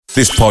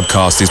This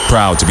podcast is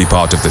proud to be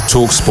part of the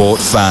TalkSport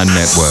Fan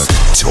Network.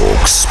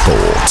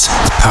 TalkSport.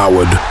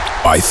 Powered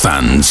by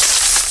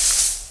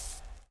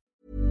fans.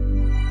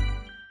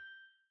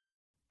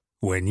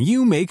 When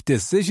you make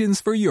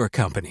decisions for your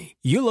company,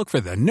 you look for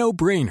the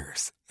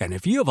no-brainers. And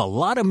if you have a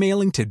lot of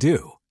mailing to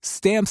do,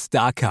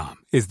 Stamps.com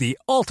is the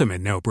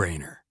ultimate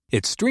no-brainer.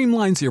 It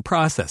streamlines your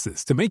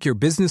processes to make your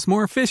business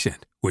more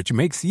efficient, which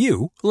makes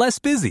you less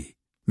busy.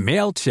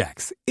 Mail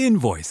checks,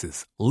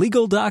 invoices,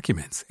 legal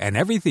documents, and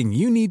everything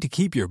you need to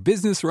keep your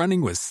business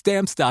running with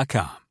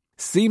Stamps.com.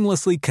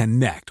 Seamlessly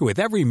connect with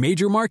every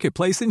major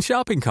marketplace and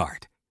shopping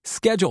cart.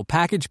 Schedule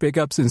package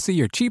pickups and see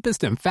your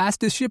cheapest and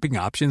fastest shipping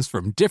options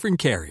from different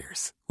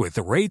carriers. With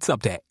rates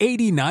up to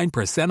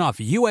 89% off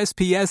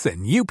USPS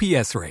and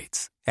UPS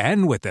rates.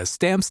 And with the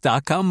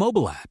Stamps.com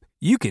mobile app,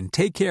 you can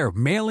take care of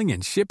mailing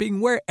and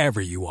shipping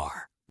wherever you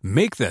are.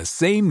 Make the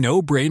same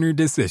no-brainer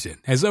decision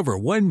as over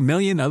 1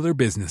 million other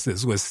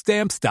businesses with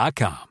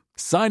Stamps.com.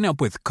 Sign up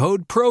with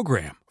code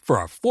PROGRAM for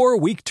a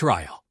 4-week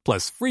trial,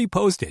 plus free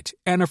postage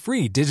and a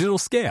free digital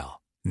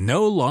scale.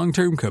 No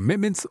long-term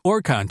commitments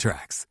or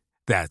contracts.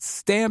 That's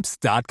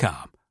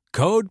Stamps.com.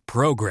 Code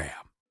PROGRAM.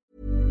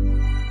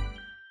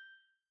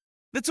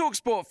 The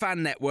TalkSport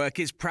Fan Network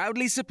is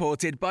proudly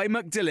supported by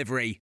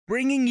McDelivery,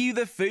 bringing you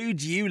the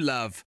food you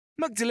love.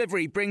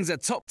 McDelivery brings a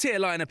top-tier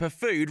lineup of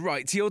food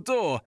right to your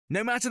door.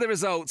 No matter the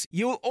result,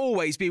 you'll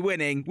always be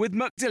winning with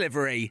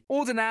McDelivery.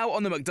 Order now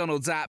on the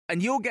McDonald's app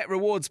and you'll get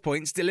rewards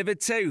points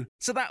delivered too.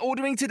 So that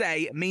ordering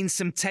today means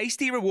some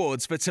tasty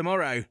rewards for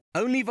tomorrow.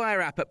 Only via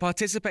app at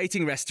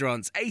participating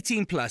restaurants.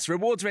 18 plus.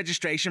 Rewards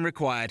registration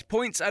required.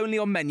 Points only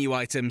on menu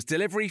items.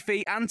 Delivery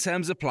fee and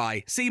terms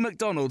apply. See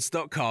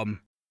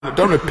mcdonalds.com. I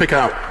don't want to pick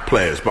out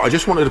players, but I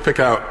just wanted to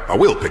pick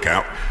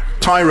out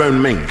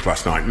Tyrone Mings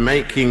last night,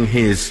 making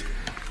his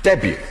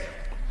debut.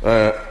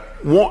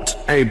 What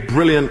a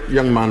brilliant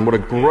young man. What a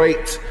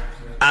great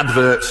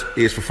advert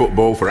he is for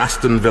football, for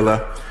Aston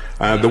Villa.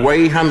 The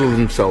way he handled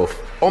himself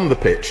on the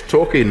pitch,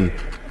 talking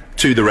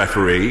to the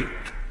referee,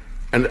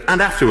 and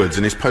afterwards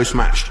in his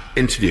post-match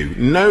interview.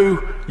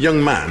 No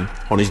young man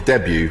on his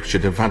debut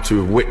should have had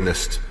to have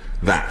witnessed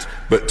that,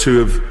 but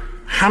to have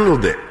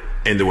handled it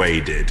in the way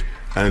he did,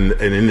 and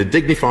in the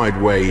dignified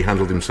way he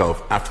handled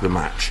himself after the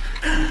match.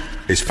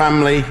 His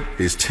family,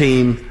 his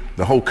team,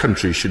 the whole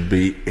country should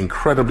be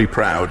incredibly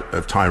proud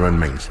of Tyrone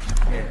Mings.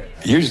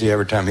 Usually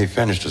every time he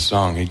finished a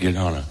song, he'd get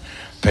on a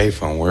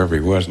payphone wherever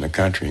he was in the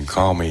country and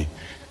call me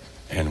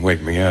and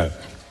wake me up.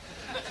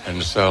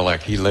 And so,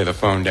 he'd lay the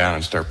phone down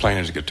and start playing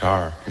his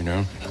guitar, you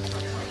know?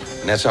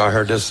 And that's how I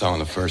heard this song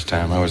the first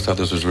time. I always thought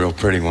this was a real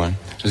pretty one.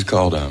 It's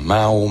called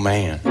My Old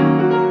Man.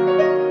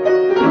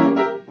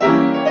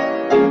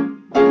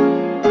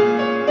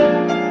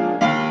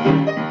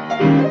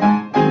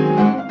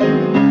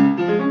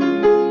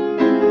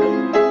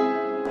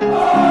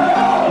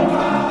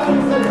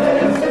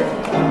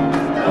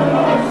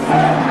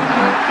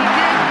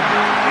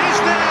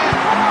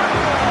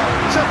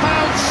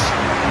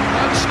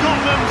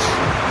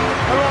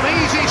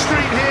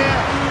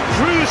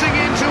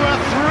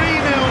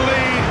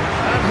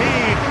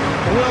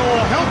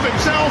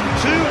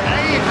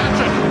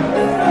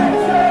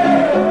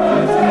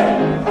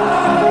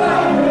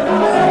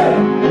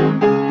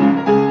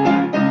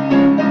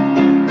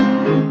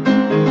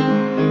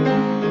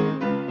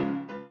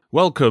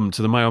 Welcome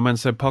to the My Old Man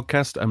Said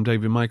podcast. I'm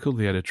David Michael,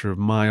 the editor of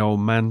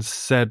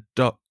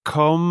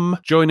myoldmansaid.com.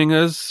 Joining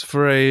us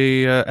for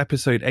a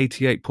episode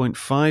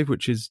 88.5,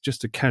 which is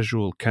just a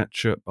casual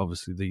catch-up.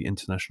 Obviously, the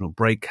international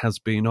break has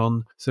been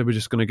on, so we're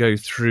just going to go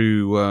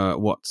through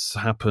what's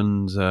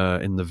happened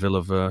in the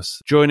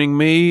Villaverse. Joining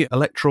me,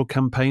 electoral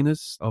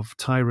campaigners of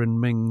Tyrone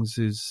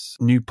Mings'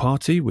 new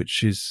party,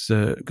 which is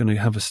going to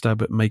have a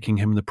stab at making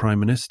him the Prime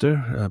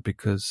Minister,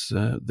 because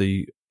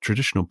the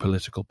traditional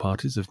political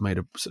parties have made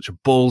such a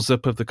balls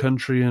up of the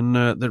country in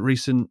the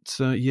recent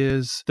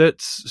years that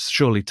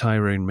surely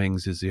Tyrone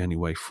Mings is the only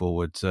way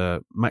forward.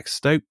 Max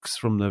Stokes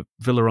from the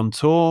Villa on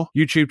Tour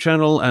YouTube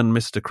channel and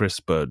Mr.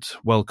 Chris Budd.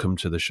 Welcome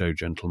to the show,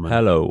 gentlemen.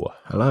 Hello.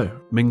 Hello.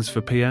 Mings for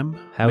PM?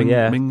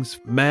 Yeah. Mings,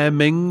 Mayor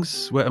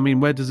Mings?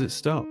 Where does it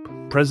stop?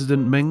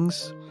 President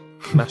Mings?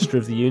 Master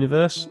of the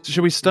universe?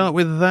 Should we start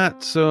with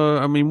that?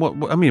 Well,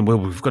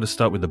 we've got to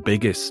start with the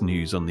biggest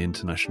news on the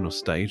international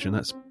stage, and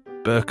that's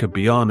Berke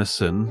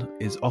Bjarnason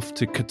is off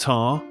to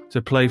Qatar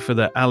to play for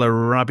the Al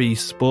Arabi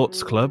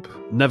Sports Club.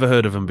 Never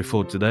heard of him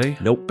before today.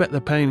 Nope. Bet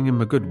they're paying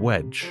him a good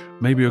wedge.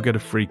 Maybe he'll get a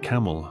free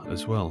camel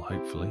as well,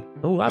 hopefully.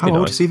 Oh, that'd be How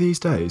old nice. is he these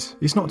days?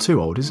 He's not too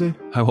old, is he?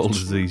 How old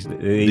is these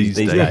These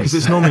days? days. Because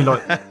it's normally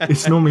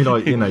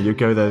like you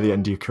go there at the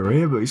end of your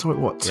career, but he's like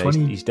what, Yeah,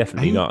 20? he's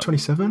definitely not.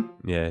 27?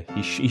 Yeah,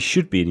 he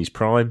should be in his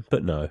prime,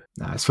 but no.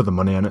 Nah, it's for the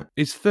money, innit?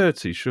 He's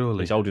 30,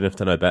 surely. He's old enough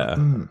to know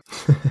better.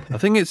 I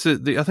think it's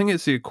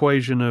the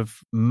equation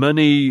of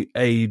money,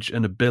 age,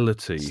 and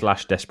ability.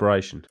 / desperation.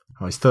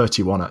 Oh, he's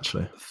 31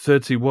 actually.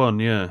 31,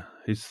 yeah.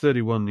 He's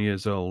 31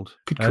 years old.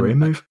 Good career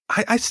move.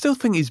 I still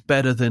think he's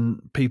better than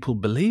people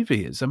believe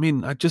he is. I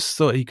mean, I just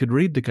thought he could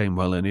read the game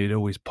well, and he'd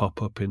always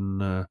pop up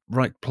in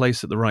right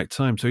place at the right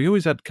time. So he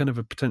always had kind of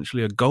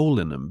potentially a goal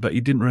in him, but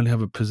he didn't really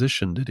have a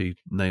position, did he,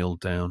 nailed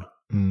down?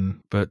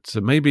 But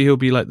maybe he'll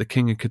be like the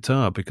King of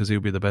Qatar because he'll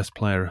be the best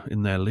player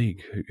in their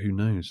league. Who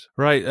knows?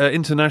 Right,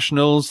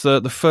 internationals.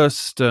 The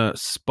first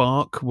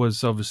spark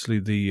was obviously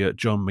the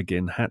John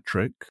McGinn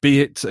hat-trick,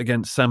 be it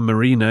against San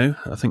Marino.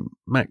 I think,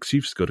 Max,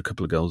 you've scored a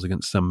couple of goals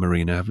against San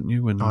Marino, haven't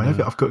you? I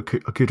have. I've got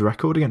a good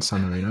record against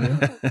San Marino,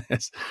 yeah.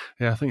 Yes.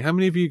 Yeah, I think, how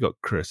many have you got,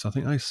 Chris? I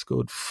think I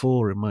scored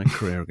 4 in my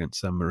career against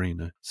San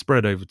Marino.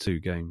 Spread over 2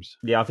 games.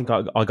 Yeah, I think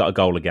I got a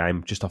goal a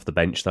game just off the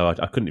bench, though.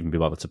 I couldn't even be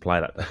bothered to play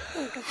that.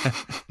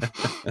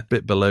 A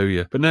bit below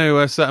you, but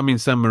no.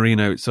 San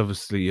Marino. It's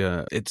obviously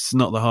it's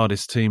not the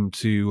hardest team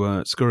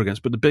to score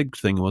against. But the big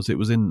thing was it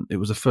was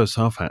a first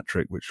half hat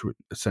trick, which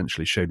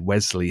essentially showed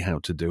Wesley how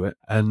to do it,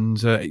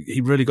 and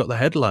he really got the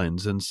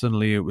headlines. And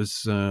suddenly it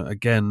was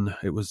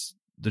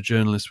the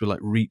journalists were like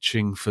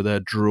reaching for their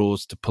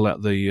drawers to pull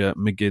out the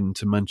McGinn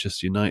to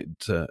Manchester United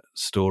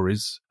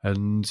stories,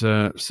 and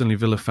suddenly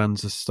Villa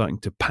fans are starting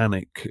to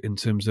panic in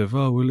terms of,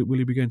 will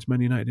he be going to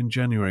Man United in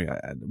January?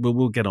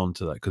 We'll get on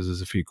to that because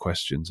there's a few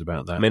questions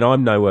about that. I mean,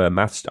 I'm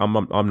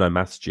no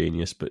maths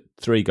genius, but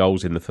 3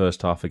 goals in the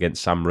first half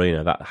against San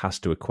Marino, that has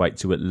to equate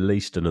to at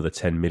least another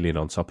 10 million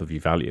on top of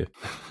your value.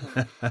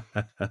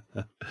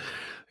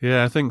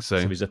 Yeah, I think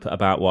so. So he's up at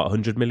about,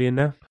 100 million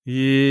now?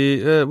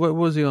 Yeah, what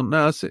was he on?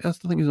 No, I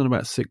think he's on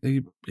about 6.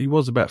 He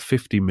was about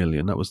 50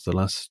 million. That was the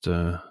last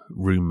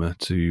rumour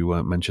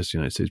to Manchester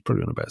United. So he's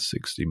probably on about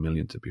 60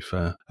 million, to be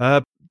fair.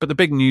 But the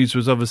big news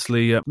was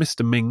obviously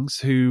Mr. Mings,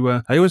 who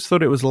I always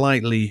thought it was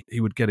likely he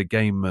would get a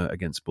game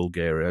against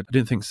Bulgaria. I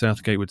didn't think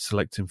Southgate would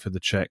select him for the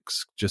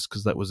Czechs just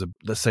because that was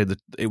let's say that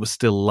it was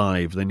still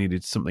live. They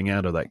needed something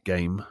out of that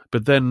game.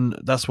 But then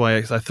that's why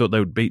I thought they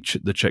would beat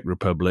the Czech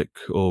Republic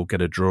or get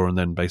a draw, and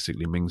then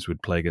basically Mings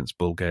would play against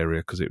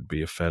Bulgaria because it would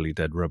be a fairly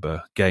dead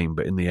rubber game.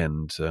 But in the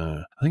end,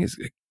 I think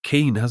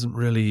Keane hasn't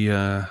really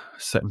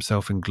set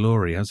himself in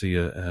glory, has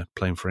he,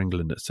 playing for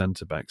England at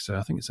centre-back? So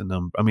I think it's a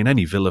number. I mean,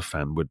 any Villa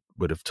fan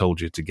would have told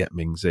you to get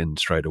Mings in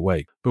straight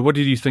away. But what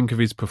did you think of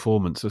his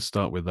performance? Let's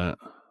start with that.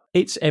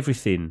 It's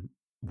everything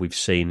we've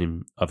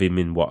seen of him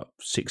in,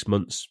 6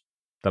 months,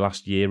 the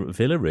last year at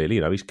Villa, really.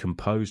 You know, he's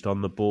composed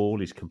on the ball.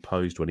 He's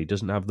composed when he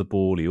doesn't have the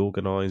ball. He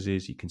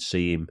organises. You can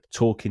see him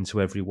talking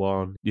to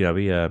everyone. You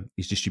know,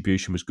 his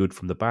distribution was good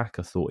from the back.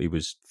 I thought he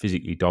was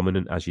physically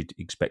dominant, as you'd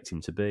expect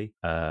him to be.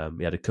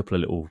 He had a couple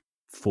of little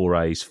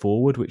forays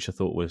forward, which I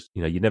thought was,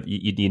 you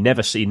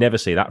never see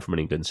that from an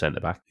England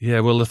centre-back. Yeah,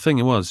 well, the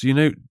thing was,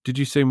 did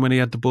you see him when he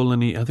had the ball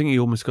and I think he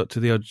almost got to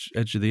the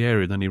edge of the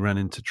area, then he ran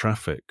into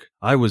traffic.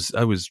 I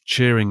was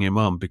cheering him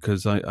on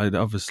because I'd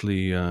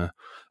obviously...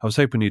 I was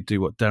hoping he'd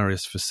do what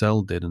Darius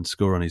Vassell did and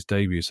score on his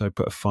debut. So I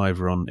put a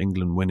 $5 on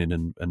England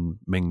winning and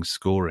Mings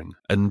scoring.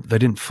 And they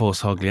didn't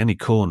force hardly any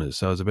corners.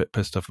 So I was a bit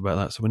pissed off about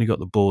that. So when he got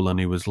the ball and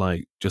he was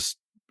like, just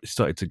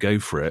started to go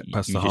for it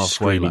past the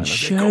halfway line.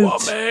 Go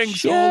on,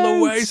 Mings, all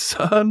the way,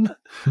 son.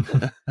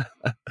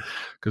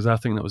 Because I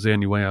think that was the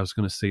only way I was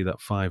going to see that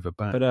 $5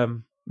 back. But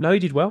no, he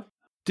did well.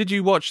 Did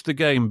you watch the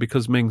game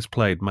because Mings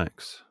played,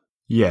 Max?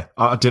 Yeah,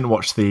 I didn't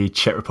watch the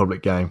Czech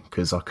Republic game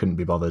because I couldn't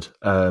be bothered.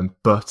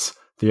 But...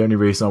 the only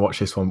reason I watched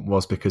this one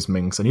was because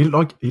Mings, and he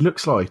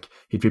looks like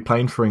he'd been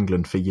playing for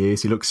England for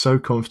years. He looks so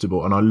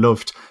comfortable, and I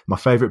loved. My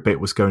favourite bit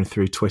was going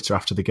through Twitter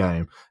after the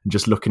game and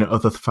just looking at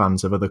other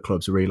fans of other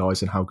clubs,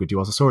 realising how good he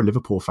was. I saw a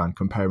Liverpool fan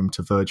compare him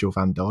to Virgil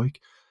van Dijk,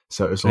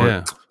 so it was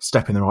like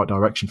step in the right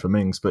direction for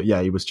Mings. But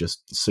yeah, he was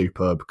just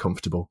superb,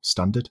 comfortable,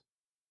 standard.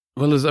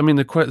 Well,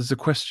 there's a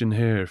question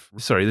here.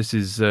 Sorry, this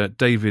is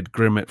David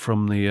Grimmett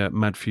from the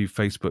Mad Few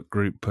Facebook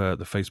group, the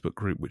Facebook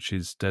group which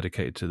is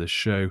dedicated to the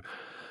show.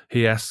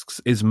 He asks,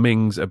 is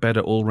Mings a better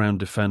all-round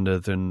defender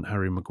than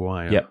Harry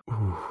Maguire? Yep.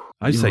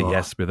 I say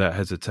yes without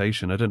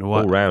hesitation. I don't know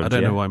why. All-round, I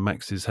don't know why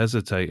Max is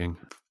hesitating.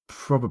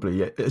 Probably,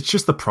 yeah. It's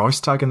just the price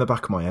tag in the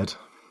back of my head.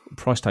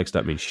 Price tags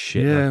don't mean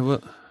shit. Yeah, though.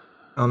 well...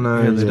 I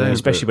know. Yeah,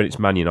 especially when it's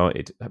Man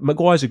United.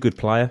 Maguire's a good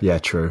player. Yeah,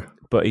 true.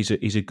 But he's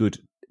a good...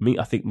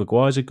 I think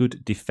Maguire's a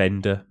good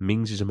defender.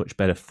 Mings is a much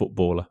better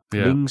footballer.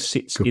 Yeah. Mings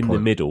sits in the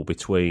middle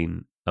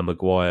between a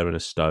Maguire and a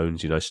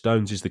Stones. You know,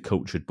 Stones is the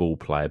cultured ball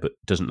player, but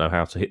doesn't know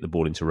how to hit the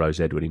ball into Rose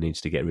Ed when he needs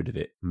to get rid of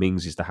it.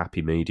 Mings is the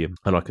happy medium.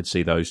 And I could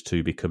see those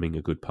two becoming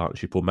a good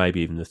partnership, or maybe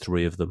even the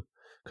three of them,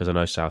 because I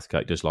know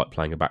Southgate does like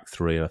playing a back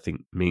three, and I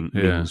think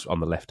Mings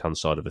on the left-hand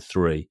side of a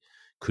three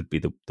could be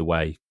the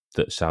way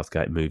that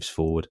Southgate moves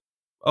forward.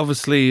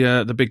 Obviously,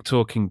 the big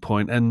talking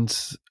point, and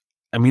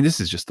I mean, this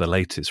is just the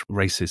latest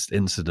racist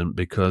incident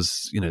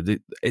because,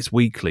 it's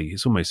weekly.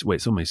 It's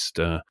almost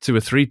 2 or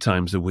 3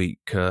 times a week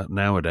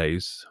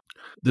nowadays.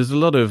 There's a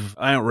lot of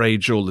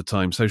outrage all the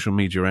time, social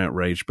media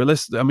outrage. But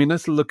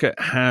let's look at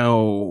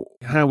how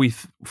we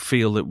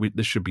feel that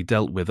this should be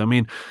dealt with. I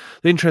mean,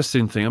 the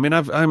interesting thing. I mean,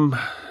 I'm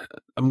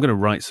going to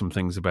write some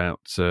things about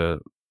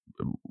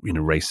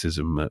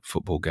racism at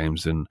football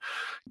games. And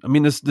I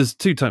mean, there's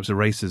two types of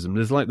racism.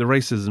 There's like the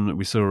racism that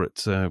we saw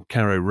at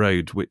Carrow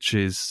Road, which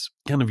is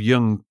kind of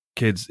young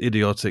kids,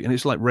 idiotic, and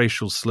it's like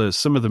racial slurs.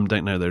 Some of them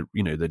don't know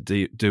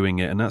they're doing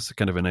it, and that's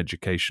kind of an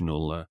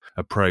educational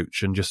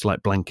approach. And just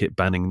like blanket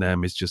banning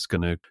them is just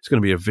going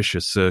to be a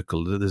vicious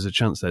circle. There's a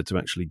chance there to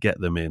actually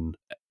get them in,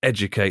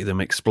 educate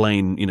them,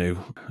 explain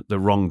the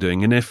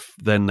wrongdoing, and if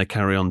then they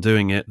carry on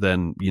doing it,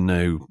 then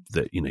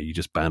that you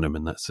just ban them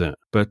and that's it.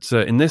 But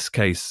in this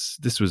case,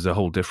 this was a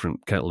whole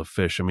different kettle of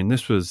fish. I mean,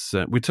 this was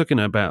we're talking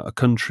about a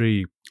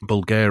country,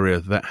 Bulgaria,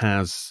 that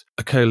has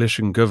a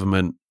coalition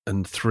government,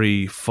 and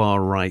 3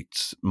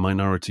 far-right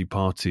minority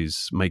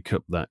parties make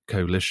up that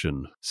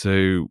coalition.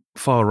 So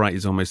far-right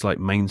is almost like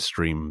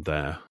mainstream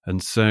there.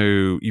 And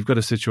so you've got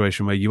a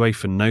situation where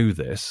UEFA know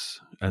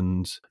this.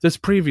 And there's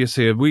previous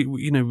here, we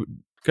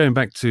going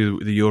back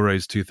to the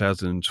Euros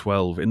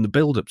 2012, in the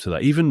build-up to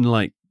that, even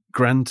like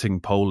granting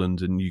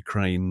Poland and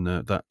Ukraine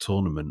that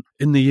tournament,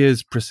 in the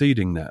years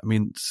preceding that, I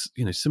mean,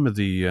 some of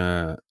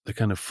the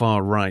kind of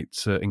far right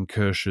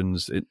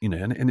incursions, and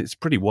it's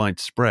pretty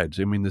widespread.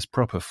 I mean, there's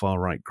proper far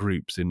right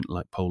groups in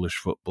like Polish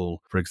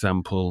football, for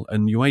example,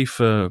 and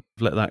UEFA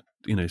let that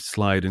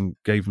slide and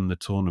gave them the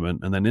tournament.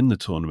 And then in the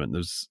tournament,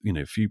 there's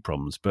a few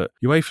problems, but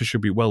UEFA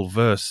should be well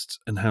versed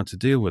in how to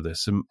deal with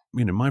this. And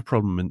my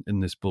problem in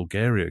this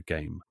Bulgaria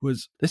game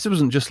was this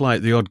wasn't just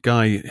like the odd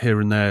guy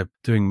here and there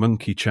doing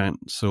monkey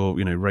chants or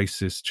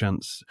racist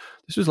chants.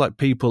 This was like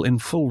people in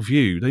full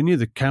view. They knew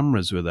the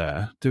cameras were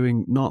there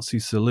doing Nazi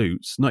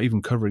salutes, not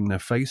even covering their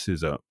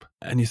faces up.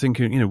 And you're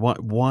thinking,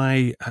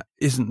 why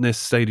isn't this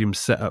stadium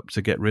set up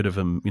to get rid of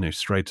them,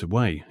 straight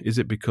away? Is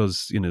it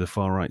because, the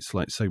far right's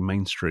like so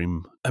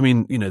mainstream? I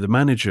mean, the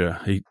manager,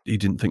 he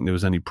didn't think there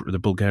was the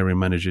Bulgarian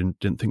manager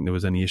didn't think there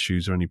was any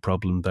issues or any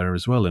problem there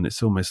as well. And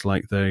it's almost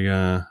like they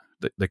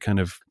kind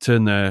of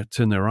turn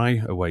their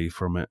eye away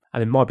from it. I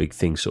mean, my big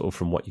thing, sort of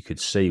from what you could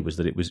see, was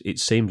that it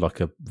seemed like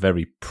a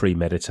very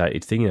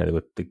premeditated thing. There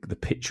were the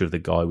picture of the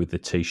guy with the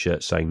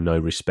T-shirt saying "No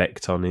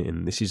respect" on it,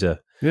 and this is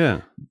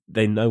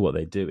they know what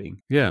they're doing.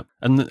 Yeah,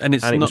 and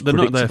they're not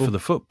there for the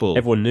football.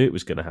 Everyone knew it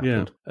was going to happen.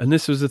 Yeah, and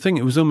this was the thing.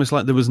 It was almost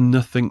like there was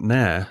nothing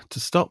there to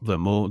stop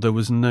them, or there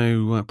was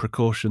no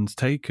precautions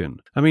taken.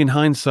 I mean,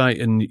 hindsight,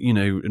 and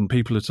and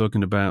people are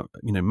talking about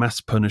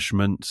mass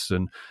punishments,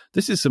 and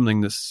this is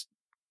something this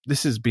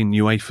has been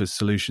UEFA's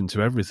solution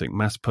to everything.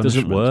 Mass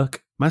punishment. Doesn't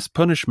work. Mass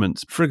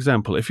punishments. For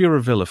example, if you're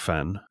a Villa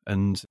fan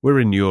and we're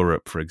in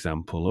Europe, for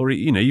example, or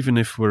even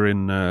if we're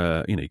in,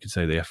 you could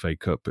say the FA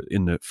Cup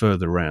in the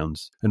further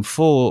rounds, and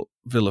 4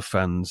 Villa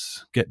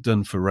fans get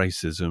done for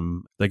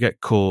racism, they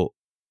get caught,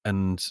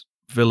 and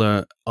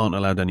Villa aren't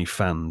allowed any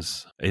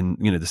fans in,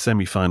 the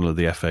semi-final of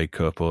the FA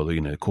Cup or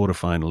the,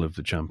 quarter-final of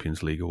the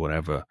Champions League or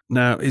whatever.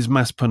 Now, is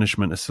mass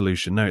punishment a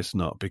solution? No, it's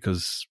not,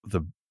 because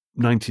the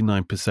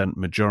 99%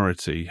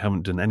 majority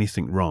haven't done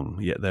anything wrong,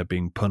 yet they're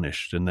being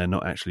punished, and they're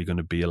not actually going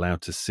to be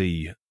allowed to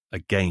see a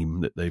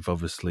game that they've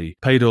obviously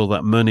paid all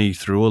that money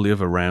through all the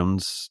other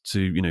rounds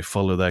to,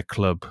 follow their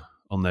club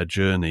on their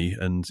journey.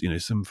 And,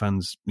 some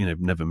fans,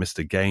 never missed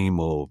a game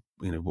or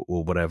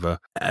whatever.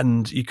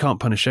 And you can't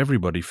punish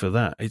everybody for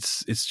that.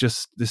 It's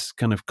just this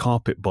kind of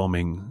carpet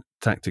bombing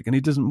tactic, and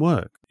it doesn't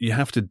work. You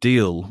have to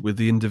deal with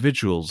the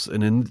individuals,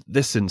 and in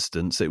this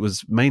instance it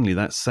was mainly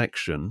that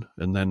section,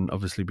 and then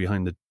obviously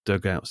behind the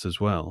dugouts as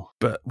well.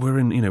 But we're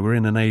in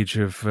an age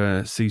of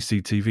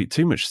CCTV,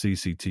 too much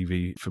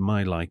CCTV for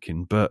my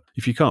liking. But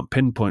if you can't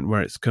pinpoint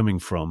where it's coming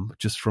from,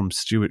 just from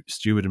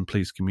steward and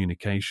police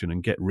communication,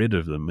 and get rid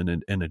of them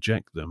and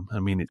eject them, I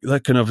mean,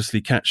 that can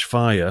obviously catch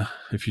fire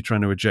if you're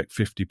trying to eject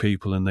 50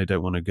 people and they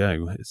don't want to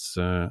go. It's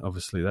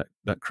obviously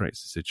that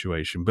creates a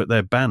situation, but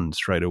they're banned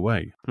straight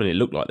away. I mean, it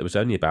looked like there was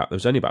only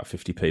about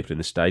 50 people in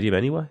the stadium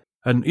anyway.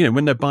 And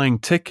when they're buying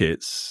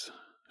tickets,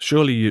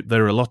 surely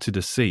they're allotted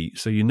a seat,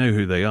 so you know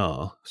who they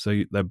are,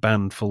 so they're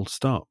banned full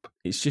stop.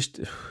 It's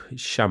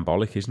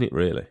shambolic, isn't it,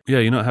 really? Yeah,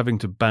 you're not having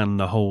to ban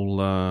the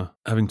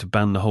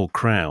whole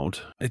crowd.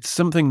 It's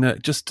something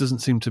that just doesn't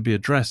seem to be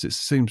addressed. It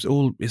seems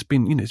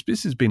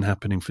this has been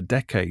happening for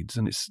decades,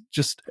 and it's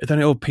just, then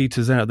it all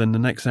peters out, then the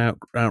next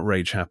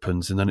outrage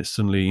happens, and then it's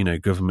suddenly,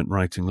 government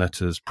writing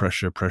letters,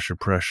 pressure,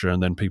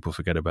 and then people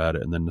forget about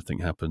it, and then nothing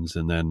happens,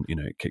 and then,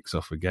 it kicks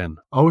off again.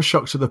 I was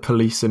shocked at the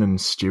policing and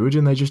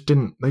stewarding.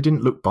 They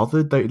didn't look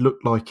bothered. They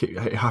looked like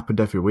it happened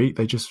every week.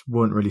 They just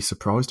weren't really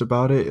surprised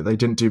about it. They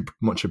didn't do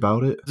much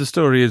about it. The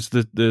story is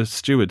that the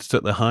stewards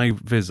took the high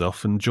vis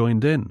off and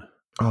joined in.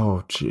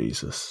 Oh,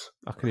 Jesus.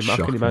 I can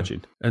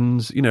imagine.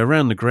 And,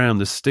 around the ground,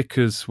 there's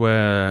stickers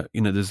where,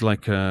 there's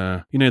like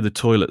the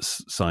toilet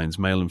signs,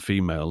 male and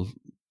female.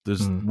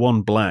 There's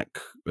one black,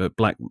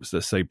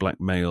 let's say black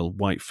male,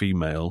 white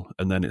female,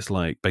 and then it's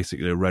like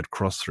basically a red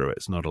cross through it.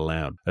 It's not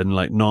allowed. And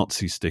like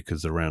Nazi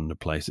stickers around the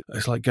place.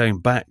 It's like going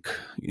back,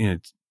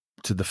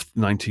 to the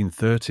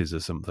 1930s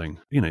or something.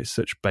 It's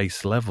such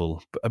base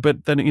level.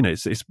 But then,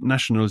 it's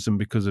nationalism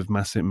because of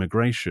mass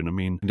immigration. I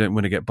mean, I don't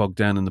want to get bogged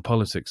down in the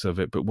politics of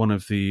it, but one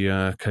of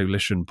the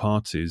coalition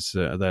parties,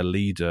 their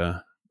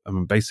leader, I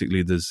mean,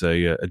 basically, there's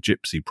a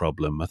gypsy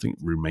problem. I think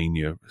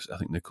Romania, I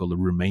think they're called the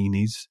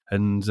Romanis.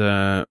 And,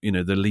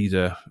 the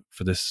leader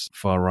for this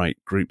far-right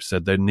group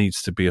said there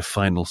needs to be a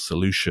final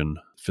solution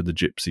for the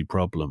gypsy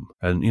problem.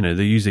 And,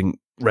 they're using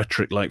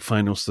rhetoric like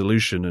final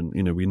solution,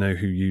 and we know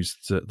who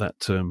used that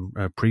term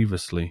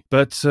previously.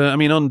 But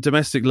on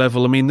domestic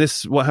level,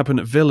 what happened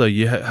at Villa,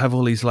 you have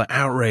all these like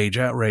outrage,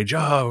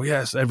 oh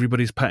yes,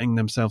 everybody's patting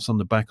themselves on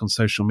the back on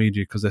social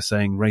media because they're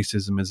saying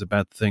racism is a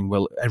bad thing.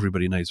 Well,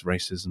 everybody knows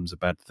racism's a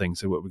bad thing,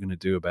 so what are we going to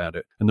do about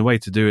it? And the way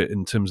to do it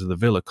in terms of the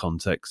Villa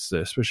context,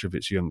 especially if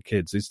it's young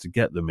kids, is to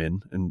get them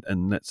in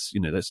and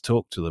let's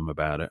talk to them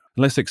about it.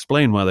 And let's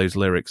explain why those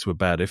lyrics were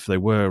bad, if they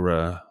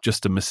were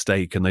just a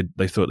mistake and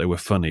they thought they were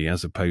funny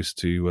as opposed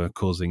to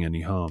causing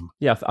any harm.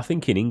 Yeah, I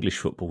think in English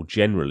football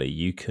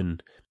generally,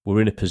 we're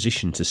in a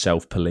position to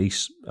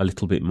self-police a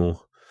little bit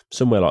more.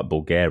 Somewhere like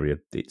Bulgaria,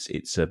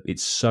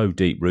 it's so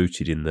deep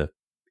rooted in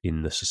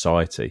the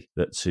society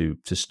that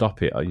to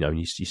stop it,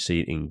 you see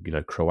it in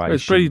Croatia.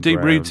 It's pretty deep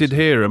rooted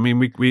here. I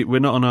mean, we're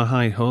not on our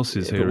high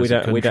horses here. We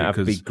don't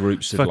have big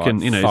groups of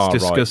it's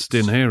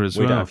disgusting here as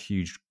well. We don't have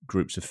huge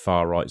groups of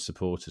far right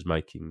supporters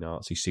making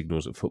Nazi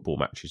signals at football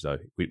matches, though.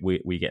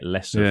 We get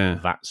less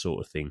of that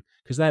sort of thing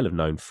because they'll have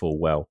known full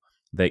well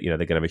that they're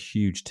going to have a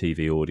huge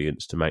TV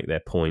audience to make their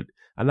point,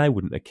 and they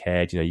wouldn't have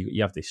cared.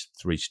 You have this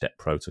 3-step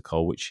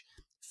protocol, which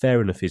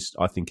fair enough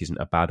I think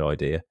isn't a bad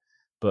idea,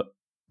 but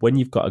when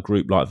you've got a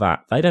group like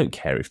that, they don't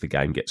care if the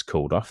game gets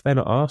called off. They're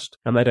not asked,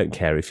 and they don't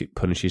care if it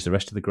punishes the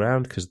rest of the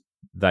ground because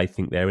they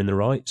think they're in the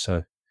right.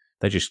 So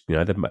they just,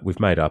 we've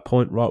made our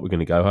point. Right, we're going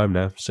to go home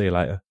now. See you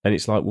later. And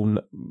it's like, well,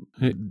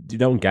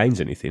 no one gains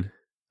anything,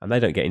 and they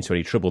don't get into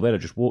any trouble. They'd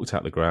have just walked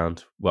out the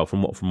ground. Well,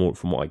 from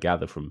what I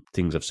gather from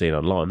things I've seen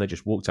online, they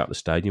just walked out the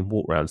stadium,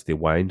 walked round to the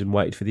away end, and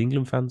waited for the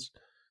England fans.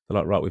 They're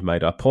like, right, we've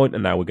made our point,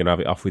 and now we're going to have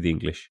it off with the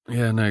English.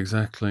 Yeah, no,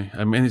 exactly.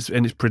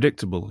 It's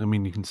predictable.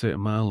 You can see it a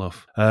mile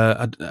off.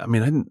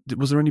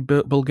 Was there any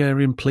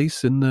Bulgarian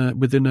police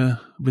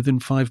within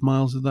 5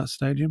 miles of that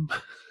stadium?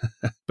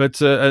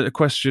 But a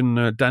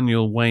question,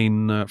 Daniel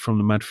Wayne from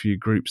the Mad Few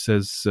group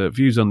says,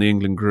 views on the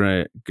England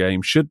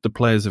game. Should the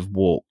players have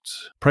walked?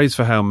 Praise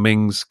for how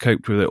Mings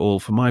coped with it all.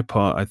 For my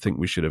part, I think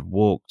we should have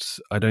walked.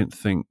 I don't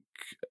think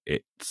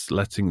it's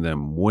letting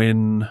them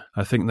win.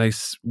 I think they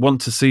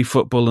want to see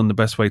football, and the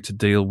best way to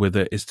deal with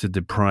it is to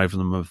deprive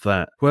them of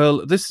that.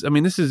 Well, this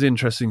is the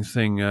interesting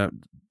thing.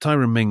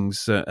 Tyrone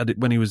Mings,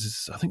 when he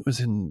was, I think it was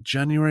in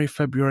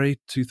February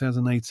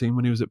 2018,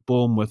 when he was at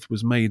Bournemouth,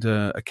 was made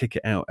a kick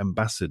it out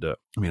ambassador.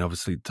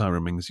 Obviously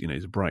Tyrone Mings,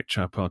 he's a bright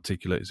chap,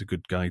 articulate, he's a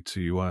good guy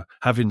to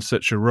have in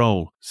such a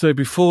role. So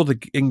before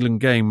the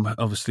England game,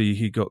 obviously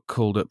he got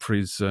called up for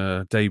his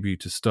debut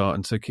to start,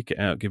 and so kick it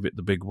out, give it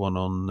the big one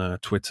on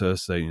Twitter,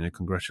 saying,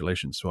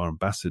 congratulations to our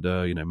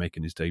ambassador,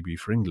 making his debut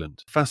for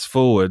England. Fast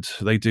forward,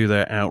 they do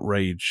their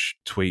outrage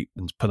tweet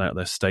and put out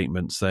their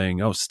statement saying,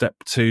 step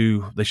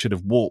 2, they should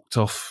have walked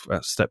off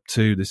at step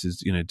 2. This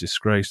is,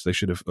 disgrace. They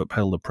should have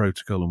upheld the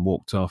protocol and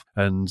walked off.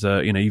 And,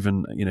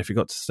 even if you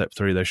got to step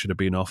 3, they should have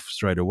been off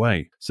straight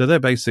away. So they're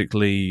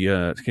basically,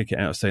 to kick it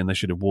out, saying they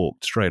should have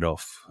walked straight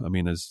off.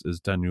 As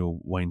Daniel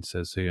Wayne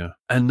says here.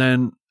 And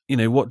then,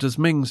 what does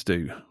Mings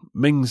do?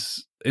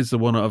 Mings is the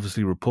one that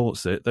obviously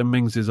reports it. Then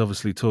Mings is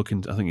obviously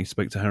talking, I think he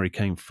spoke to Harry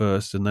Kane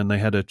first, and then they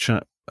had a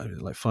chat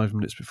like 5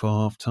 minutes before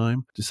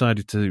half-time,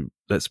 decided to,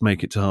 let's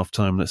make it to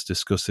half-time, let's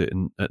discuss it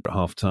at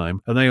half-time.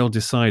 And they all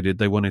decided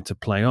they wanted to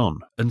play on.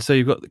 And so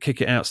you've got the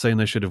kick it out saying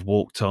they should have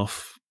walked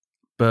off.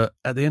 But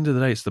at the end of the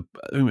day,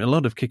 a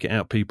lot of kick it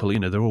out people,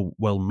 they're all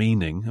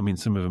well-meaning.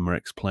 Some of them are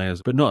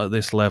ex-players, but not at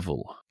this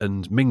level.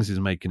 And Mings is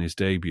making his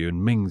debut,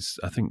 and Mings,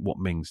 I think what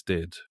Mings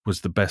did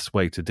was the best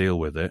way to deal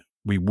with it.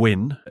 We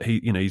win.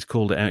 He's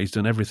called it out. He's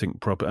done everything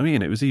proper.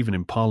 It was even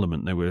in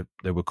Parliament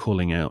they were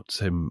calling out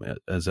him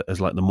as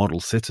like the model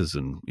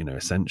citizen,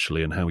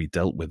 essentially, and how he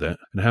dealt with it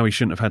and how he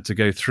shouldn't have had to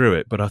go through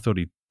it. But I thought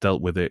he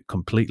dealt with it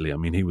completely.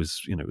 He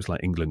was, it was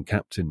like England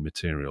captain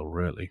material,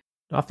 really.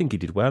 I think he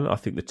did well. I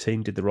think the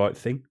team did the right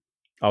thing.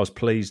 I was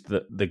pleased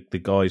that the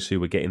guys who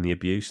were getting the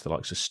abuse, the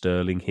likes of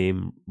Sterling,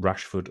 him,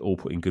 Rashford, all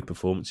put in good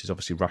performances.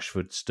 Obviously,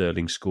 Rashford,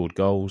 Sterling scored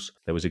goals.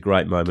 There was a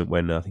great moment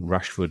when I think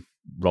Rashford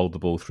rolled the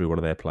ball through one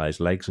of their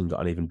players' legs and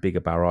got an even bigger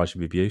barrage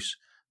of abuse.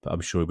 But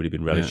I'm sure he would have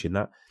been relishing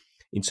that.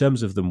 In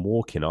terms of them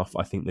walking off,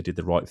 I think they did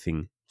the right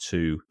thing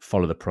to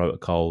follow the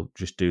protocol,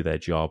 just do their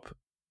job.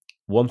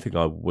 One thing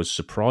I was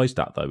surprised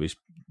at, though, is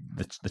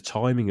the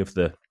timing of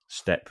the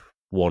step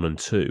 1 and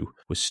 2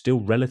 was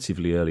still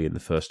relatively early in the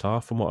first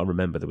half. From what I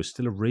remember, there was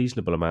still a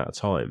reasonable amount of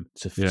time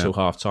till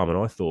half time, and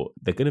I thought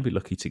they're going to be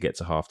lucky to get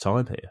to half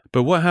time here.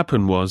 But what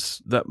happened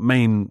was that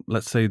main,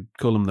 let's say,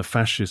 call them the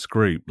fascist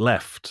group,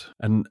 left,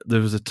 and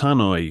there was a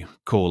Tannoy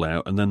call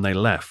out, and then they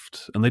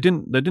left, and they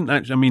didn't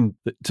actually.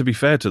 To be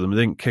fair to them,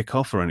 they didn't kick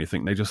off or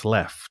anything. They just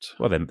left.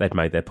 Well, they'd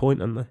made their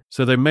point, hadn't they?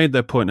 So they made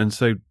their point, and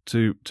so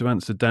to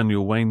answer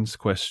Daniel Wayne's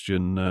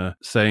question,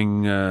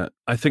 saying,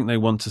 I think they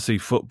want to see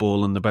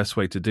football, and the best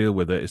way to deal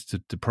with it is to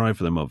deprive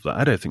for them of that.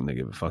 I don't think they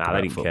give a fuck Nah, about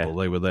they didn't football. care.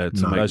 They were there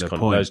to make those their kind,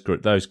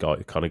 point. those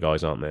kind of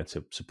guys aren't there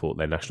to support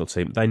their national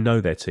team. They know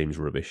their team's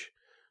rubbish.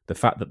 The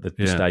fact that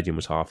the stadium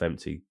was half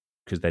empty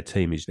because their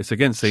team is it's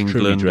against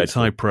England. It's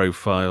high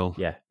profile.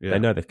 Yeah. They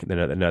know they've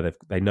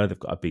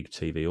got a big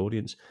TV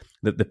audience.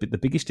 The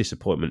biggest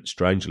disappointment,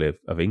 strangely,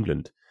 of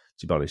England,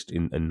 to be honest,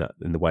 in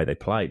the way they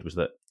played was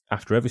that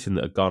after everything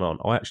that had gone on,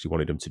 I actually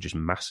wanted them to just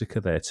massacre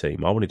their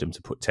team. I wanted them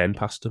to put 10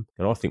 past them.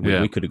 And I think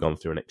we could have gone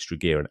through an extra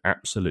gear and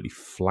absolutely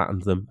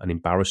flattened them and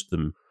embarrassed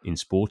them in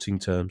sporting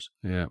terms.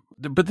 Yeah.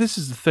 But this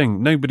is the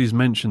thing. Nobody's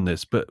mentioned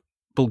this, but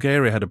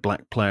Bulgaria had a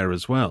black player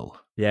as well.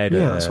 Yeah,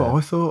 that's what I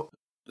thought.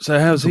 So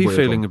how's he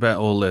feeling about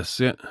all this?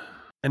 Yeah.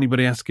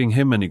 Anybody asking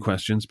him any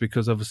questions?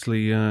 Because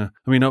obviously,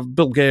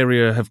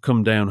 Bulgaria have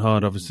come down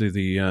hard. Obviously,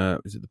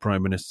 the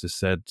Prime Minister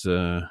said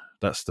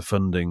that's the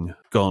funding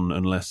gone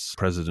unless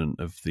president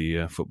of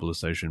the Football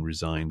Association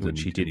resigned.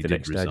 Which he did the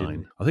next day, didn't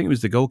he? I think it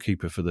was the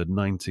goalkeeper for the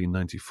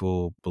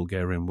 1994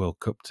 Bulgarian World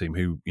Cup team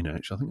who,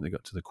 actually I think they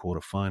got to the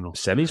quarterfinal.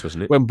 Semis,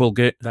 wasn't it? When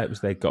Bulgaria... That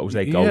was their goal.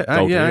 They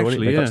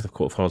actually, got to the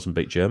quarterfinals and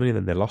beat Germany, and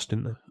then they lost,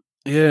 didn't they?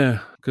 Yeah,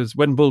 because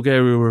when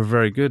Bulgaria were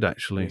very good,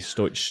 actually.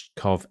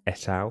 Stoichkov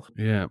et al.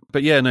 Yeah.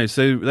 But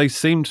so they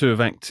seem to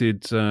have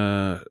acted...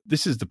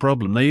 this is the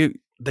problem.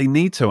 They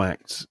need to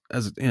act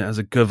as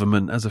a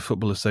government, as a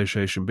football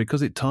association,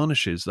 because it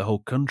tarnishes the whole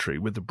country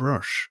with the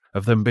brush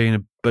of them being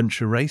a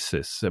bunch of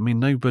racists. I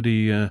mean,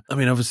 nobody...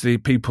 obviously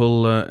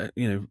people,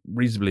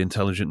 reasonably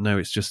intelligent know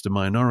it's just a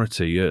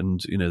minority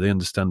and, they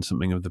understand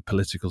something of the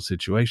political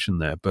situation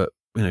there. But,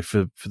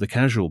 for the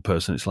casual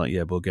person, it's like,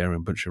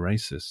 Bulgarian bunch of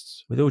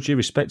racists. With all due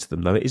respect to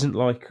them, though, it isn't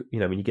like,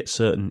 when you get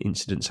certain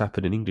incidents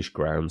happen in English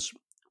grounds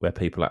where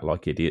people act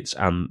like idiots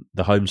and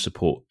the home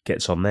support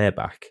gets on their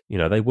back.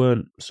 They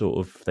weren't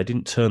they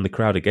didn't turn the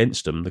crowd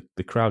against them.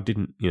 The crowd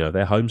didn't,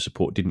 their home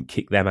support didn't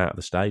kick them out of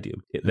the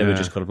stadium. They were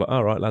just kind of like,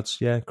 all right,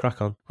 lads,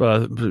 crack on.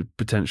 Well,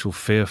 potential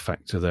fear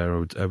factor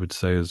there, I would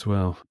say as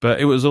well. But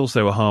it was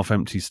also a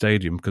half-empty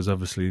stadium because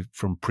obviously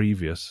from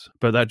previous.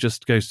 But that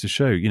just goes to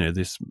show,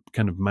 this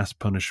kind of mass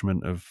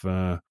punishment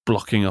of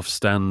blocking off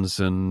stands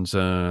and...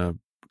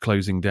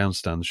 closing down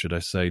stands, should I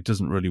say,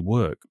 doesn't really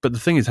work. But the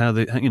thing is, how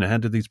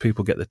did these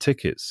people get the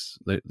tickets?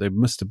 They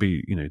must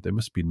be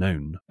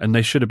known, and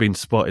they should have been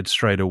spotted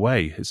straight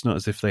away. It's not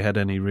as if they had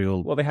any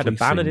real. Well, they had a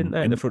banner, didn't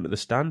they, in the front of the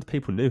stand?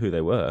 People knew who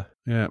they were.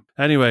 Yeah.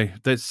 Anyway,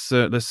 let's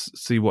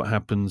see what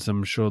happens.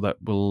 I'm sure that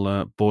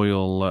will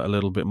boil a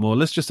little bit more.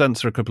 Let's just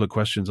answer a couple of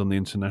questions on the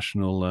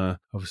international.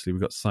 Obviously, we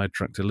got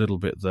sidetracked a little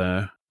bit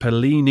there.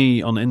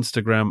 Pellini on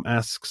Instagram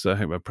asks, I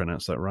hope I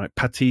pronounced that right.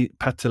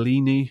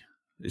 Patellini.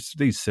 It's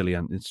these silly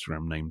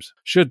Instagram names.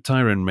 Should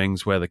Tyrone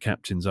Mings wear the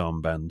captain's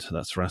armband?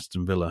 That's for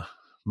Aston Villa.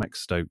 Max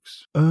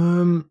Stokes.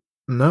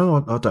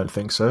 No, I don't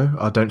think so.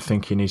 I don't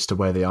think he needs to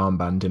wear the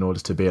armband in order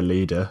to be a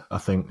leader. I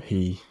think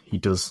he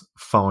does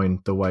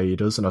fine the way he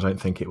does, and I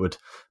don't think it would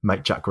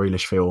make Jack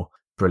Grealish feel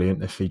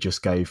brilliant if he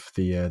just gave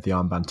the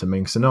armband to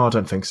Mings. So no, I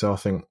don't think so. I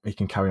think he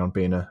can carry on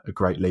being a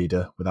great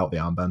leader without the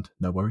armband.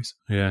 No worries.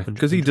 Yeah,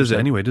 because he does it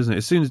anyway, doesn't it?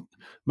 As soon as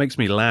makes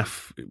me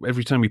laugh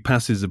every time he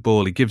passes the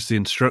ball, he gives the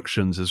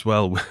instructions as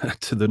well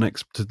to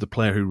the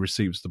player who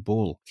receives the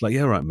ball. It's like,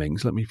 yeah, right,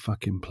 Mings, let me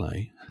fucking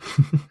play.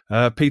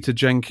 Peter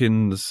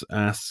Jenkins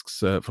asks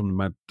from the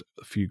Mad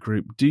Few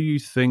group, do you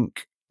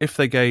think if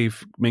they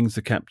gave Mings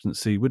the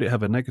captaincy, would it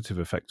have a negative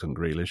effect on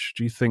Grealish?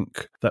 Do you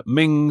think that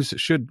Mings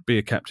should be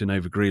a captain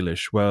over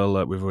Grealish?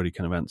 Well, we've already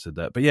kind of answered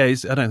that. But yeah,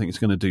 I don't think it's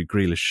going to do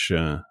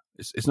Grealish...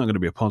 It's not going to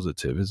be a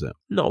positive, is it?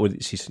 Not with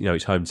his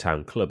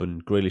hometown club,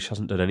 and Grealish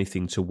hasn't done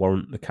anything to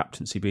warrant the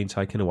captaincy being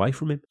taken away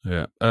from him.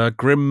 Yeah.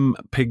 Grim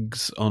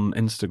Pigs on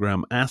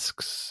Instagram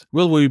asks,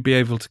 will we be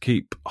able to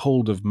keep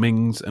hold of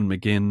Mings and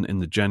McGinn in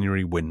the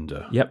January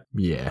window? Yep.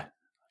 Yeah.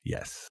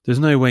 Yes. There's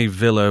no way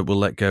Villa will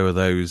let go of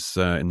those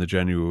in the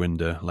January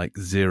window, like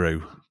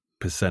 0%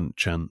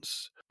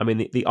 chance. I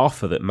mean, the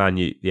offer that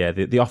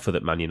the offer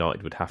that Man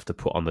United would have to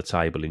put on the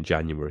table in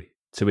January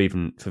for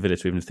Villa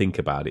to even think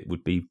about it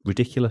would be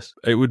ridiculous.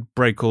 It would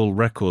break all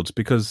records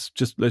because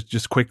let's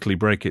just quickly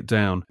break it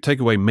down. Take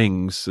away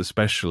Mings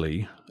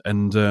especially,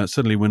 and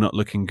suddenly we're not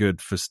looking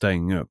good for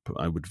staying up,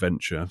 I would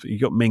venture. If you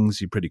got Mings,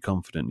 you're pretty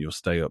confident you'll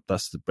stay up.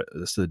 That's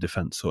the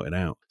defence sorted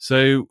out.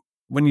 So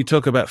when you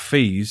talk about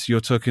fees, you're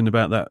talking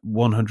about that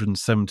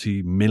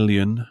 170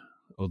 million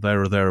or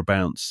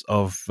thereabouts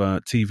of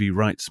TV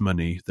rights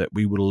money that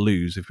we will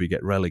lose if we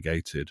get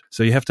relegated.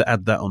 So you have to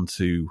add that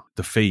onto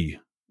the fee,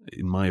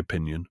 in my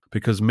opinion,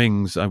 because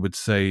Mings, I would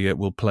say,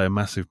 will play a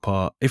massive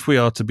part. If we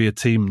are to be a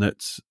team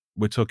that's,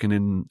 we're talking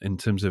in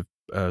terms of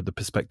the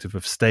perspective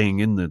of staying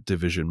in the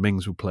division,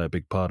 Mings will play a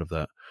big part of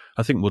that.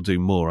 I think we'll do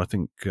more. I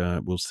think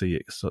we'll see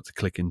it start to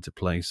click into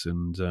place.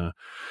 And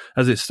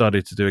as it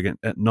started to do again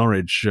at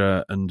Norwich,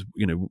 and,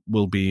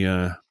 we'll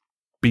be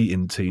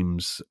beating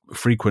teams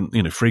frequently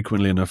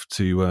enough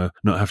to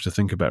not have to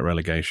think about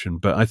relegation.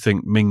 But I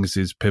think Mings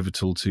is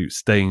pivotal to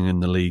staying in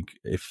the league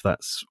if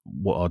that's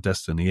what our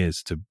destiny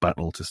is, to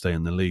battle to stay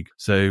in the league.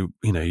 So,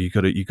 you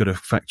got to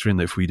factor in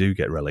that if we do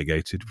get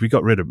relegated, if we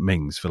got rid of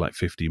Mings for like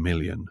 50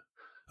 million,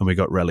 and we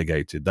got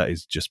relegated, that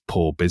is just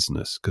poor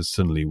business, because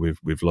suddenly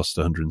we've lost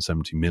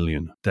 170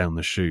 million down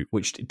the chute.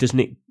 Which, doesn't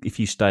it, if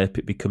you stay up,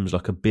 it becomes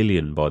like $1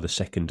 billion by the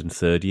second and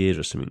third year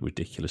or something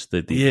ridiculous.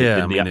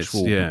 The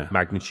actual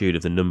magnitude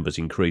of the numbers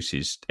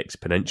increases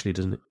exponentially,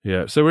 doesn't it?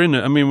 Yeah, so we're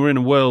in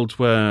a world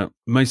where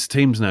most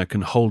teams now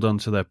can hold on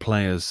to their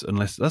players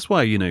unless, that's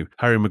why,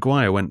 Harry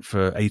Maguire went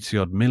for 80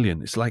 odd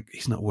million. It's like,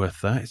 he's not worth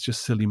that. It's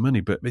just silly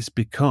money, but it's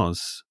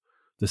because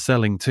the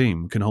selling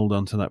team can hold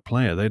on to that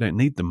player. They don't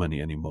need the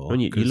money anymore. When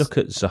you look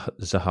at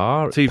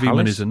Zaha, TV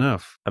money's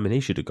enough. I mean,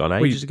 he should have gone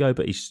ages ago,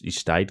 but he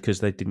stayed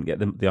because they didn't get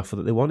the offer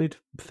that they wanted.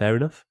 Fair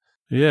enough.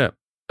 Yeah.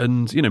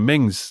 And,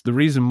 Mings, the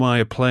reason why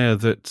a player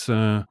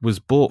that was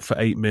bought for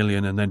 8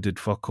 million and then did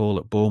fuck all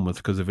at Bournemouth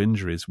because of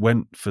injuries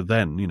went for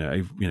then,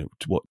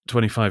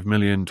 25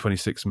 million,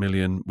 26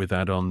 million with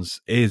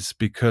add-ons is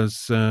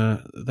because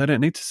they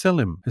don't need to sell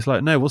him. It's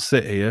like, no, we'll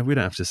sit here. We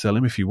don't have to sell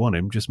him. If you want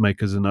him, just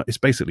make us it's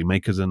basically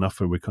make us an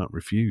offer we can't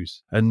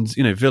refuse. And,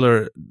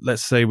 Villa,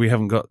 let's say we've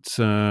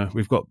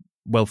got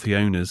wealthy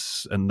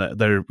owners and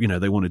they're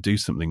they want to do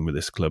something with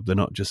this club. They're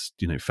not just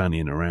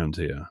fannying around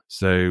here.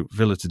 So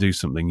Villa to do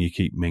something, you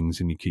keep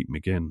Mings and you keep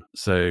McGinn.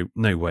 So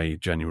no way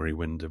January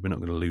window, we're not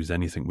going to lose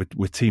anything.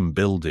 We're team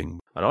building,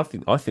 and I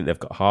think they've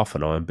got half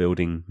an eye on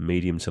building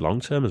medium to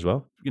long term as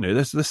well.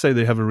 Let's say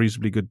they have a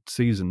reasonably good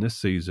season this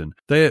season.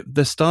 Their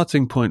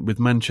starting point with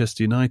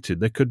Manchester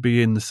United, they could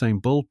be in the same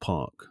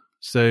ballpark.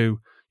 So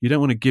you don't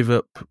want to give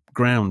up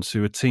ground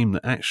to a team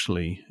that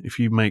actually, if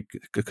you make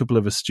a couple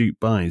of astute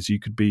buys, you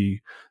could be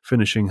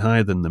finishing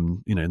higher than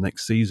them,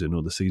 next season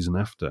or the season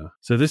after.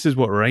 So this is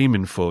what we're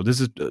aiming for.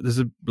 There's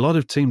a lot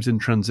of teams in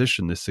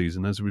transition this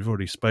season, as we've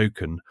already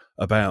spoken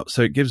about.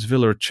 So it gives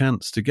Villa a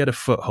chance to get a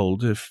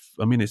foothold. It's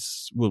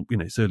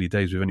early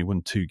days. We've only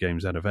won 2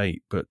 games out of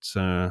 8, but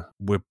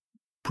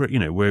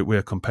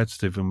we're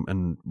competitive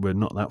and we're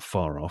not that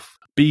far off.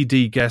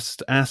 BD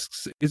Guest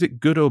asks, is it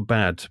good or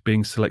bad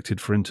being selected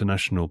for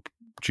international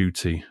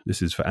duty?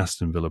 This is for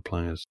Aston Villa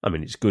players. I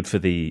mean, it's good for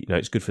the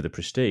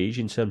prestige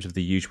in terms of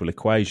the usual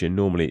equation.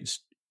 Normally it's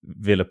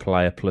Villa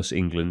player plus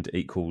England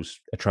equals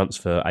a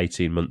transfer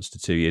 18 months to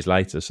 2 years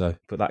later. So,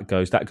 but that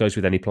goes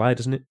with any player,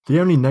 doesn't it?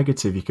 The only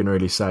negative you can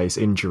really say is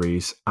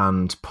injuries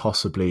and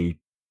possibly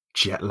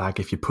jet lag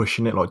if you're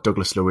pushing it, like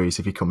Douglas Luiz,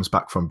 if he comes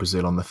back from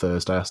Brazil on the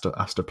Thursday,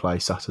 has to play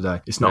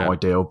Saturday. It's not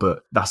ideal,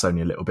 but that's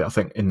only a little bit. I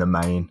think in the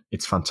main,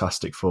 it's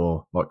fantastic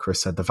for, like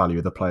Chris said, the value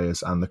of the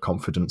players and the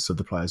confidence of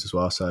the players as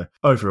well. So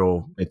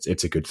overall,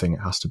 it's a good thing. It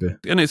has to be,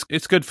 and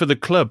it's good for the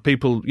club.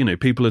 People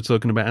are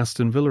talking about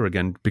Aston Villa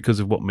again because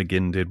of what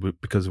McGinn did,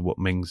 because of what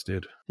Mings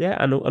did.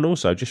 Yeah, and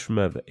also just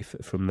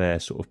from their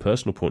sort of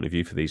personal point of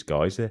view for these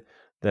guys,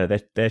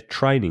 they're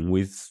training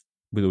with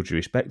all due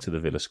respect to the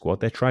Villa squad,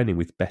 they're training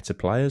with better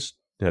players.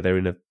 They're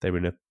in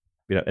a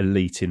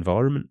elite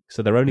environment,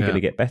 so they're only going to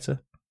get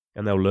better,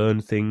 and they'll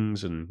learn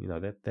things, and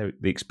the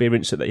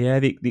experience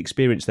the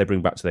experience they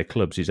bring back to their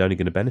clubs is only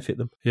going to benefit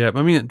them. Yeah,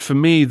 I mean, for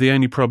me, the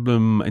only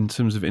problem in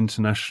terms of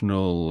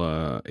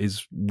international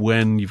is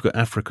when you've got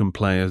African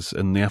players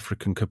and the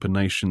African Cup of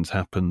Nations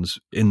happens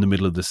in the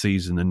middle of the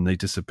season and they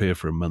disappear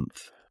for a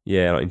month.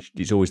 Yeah,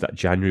 it's always that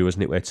January,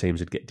 wasn't it, where teams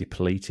would get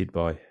depleted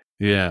by.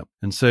 Yeah,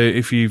 and so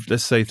if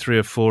let's say 3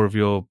 or 4 of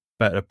your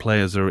better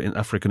players are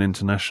African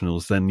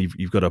internationals, then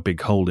you've got a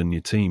big hole in your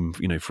team,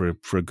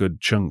 for a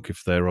good chunk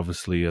if they're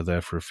obviously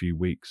there for a few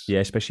weeks. Yeah,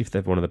 especially if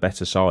they're one of the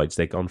better sides,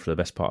 they're gone for the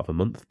best part of a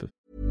month.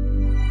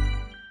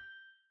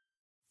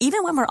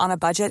 Even when we're on a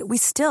budget, we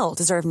still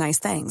deserve nice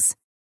things.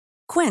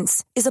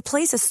 Quince is a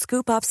place to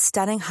scoop up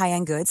stunning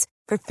high-end goods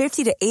for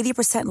 50 to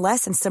 80%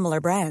 less than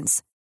similar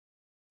brands.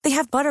 They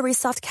have buttery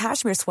soft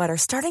cashmere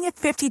sweaters starting at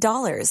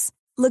 $50.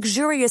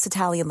 Luxurious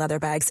Italian leather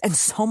bags, and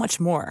so much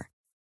more.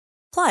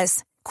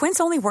 Plus, Quince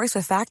only works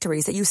with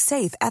factories that use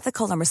safe,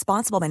 ethical, and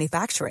responsible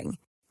manufacturing.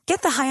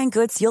 Get the high-end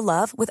goods you'll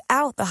love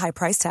without the high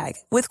price tag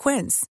with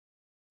Quince.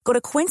 Go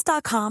to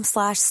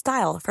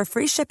quince.com/style for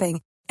free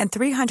shipping and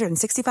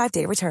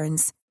 365-day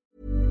returns.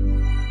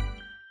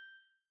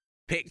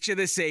 Picture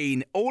the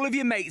scene. All of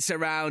your mates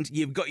around,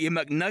 you've got your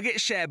McNugget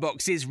share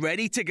boxes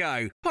ready to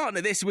go.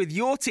 Partner this with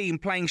your team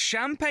playing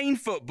champagne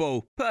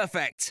football.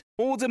 Perfect.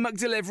 Order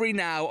McDelivery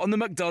now on the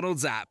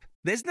McDonald's app.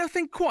 There's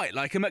nothing quite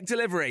like a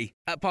McDelivery.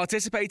 At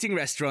participating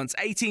restaurants,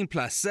 18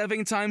 plus,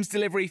 serving times,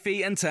 delivery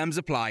fee and terms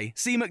apply.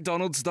 See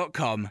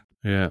mcdonalds.com.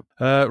 Yeah.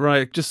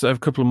 Right, just a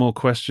couple of more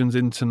questions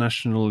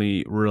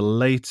internationally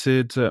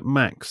related.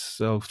 Max,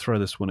 I'll throw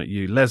this one at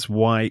you. Les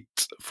White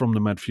from the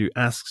Mad Few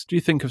asks, do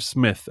you think of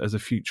Smith as a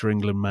future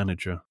England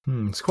manager?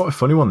 It's quite a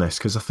funny one, this,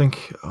 because I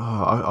think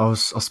I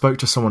spoke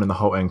to someone in the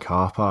Holt End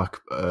car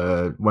park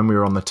when we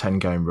were on the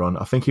 10-game run.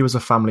 I think he was a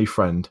family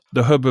friend.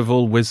 The hub of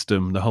all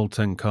wisdom, the Holt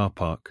End car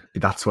park.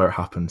 That's where it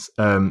happens.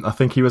 I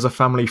think he was a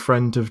family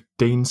friend of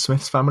Dean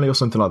Smith's family or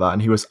something like that,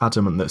 and he was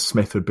adamant that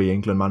Smith would be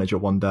England manager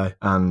one day,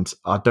 and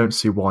I don't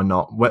see why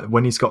not.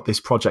 When he's got this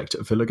project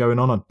at Villa going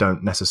on, I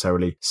don't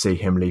necessarily see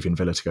him leaving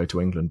Villa to go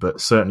to England,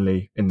 but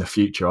certainly in the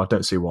future, I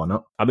don't see why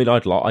not. I mean,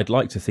 I'd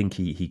like to think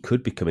he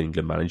could become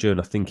England manager,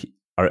 and I think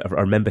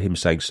I remember him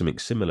saying something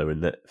similar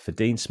in that for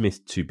Dean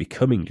Smith to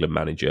become England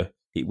manager,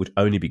 it would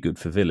only be good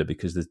for Villa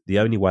because the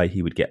only way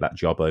he would get that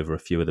job over a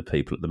few other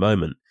people at the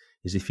moment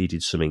is if he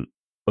did something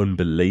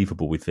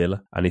unbelievable with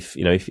Villa. And if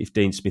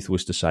Dean Smith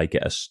was to say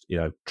get us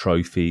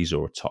trophies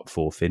or a top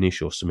 4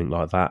 finish or something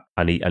like that,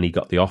 and he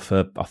got the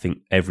offer, I think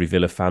every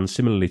Villa fan,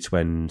 similarly to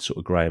when sort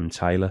of Graham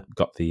Taylor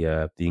got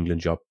the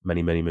England job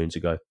many moons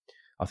ago,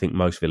 I think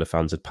most Villa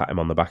fans would pat him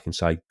on the back and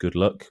say good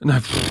luck. No,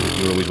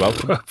 you're always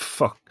welcome.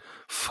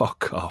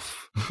 Fuck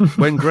off.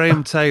 When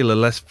Graham Taylor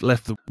left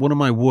one of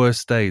my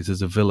worst days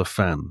as a Villa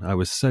fan, I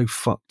was so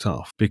fucked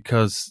off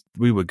because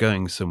we were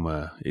going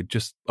somewhere. It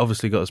just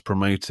obviously got us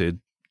promoted,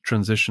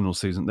 transitional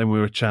season. Then we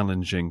were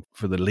challenging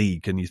for the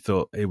league and you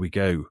thought, here we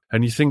go.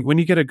 And you think when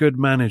you get a good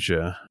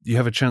manager, you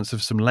have a chance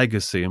of some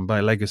legacy. And by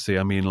legacy,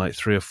 I mean like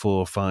 3 or 4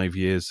 or 5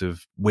 years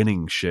of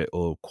winning shit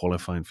or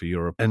qualifying for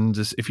Europe. And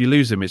if you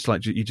lose him, it's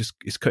like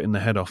it's cutting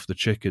the head off the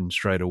chicken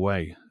straight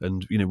away.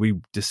 And, we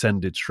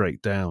descended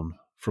straight down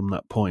from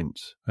that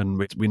point.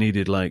 And we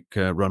needed like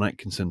Ron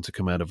Atkinson to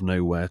come out of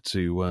nowhere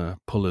to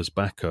pull us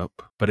back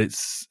up. But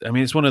it's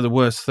one of the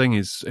worst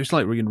things. It's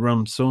like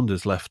Ron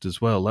Saunders left as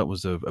well. That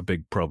was a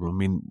big problem. I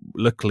mean,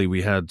 luckily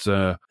we had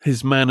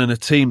his man and a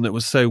team that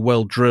was so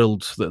well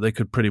drilled that they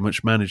could pretty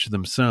much manage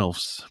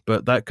themselves.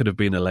 But that could have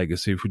been a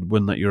legacy. If we'd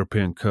won that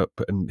European Cup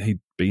and he'd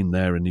been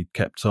there and he'd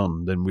kept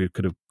on, then we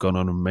could have gone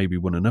on and maybe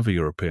won another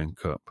European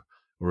Cup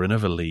or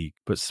another league.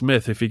 But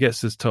Smith, if he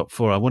gets us top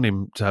 4, I want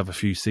him to have a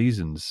few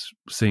seasons,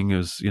 seeing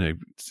us,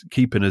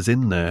 keeping us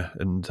in there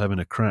and having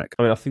a crack.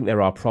 I mean, I think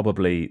there are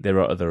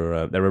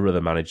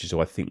other managers who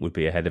I think would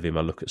be ahead of him.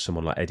 I look at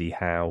someone like Eddie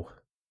Howe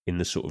in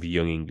the sort of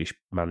young English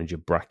manager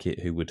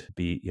bracket, who would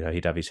be,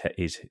 he'd have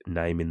his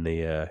name in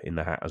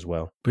the hat as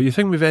well. But you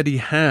think with Eddie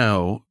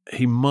Howe,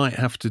 he might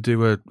have to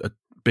do a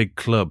big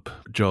club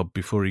job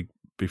before he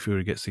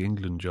gets the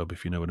England job,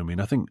 if you know what I mean.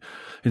 I think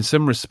in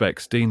some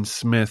respects, Dean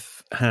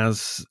Smith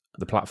has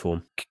the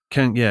platform.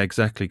 Can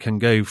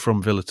go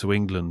from Villa to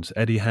England.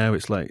 Eddie Howe,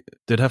 it's like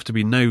there'd have to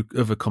be no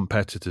other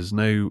competitors,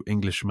 no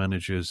English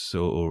managers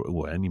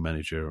or any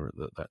manager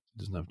that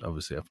doesn't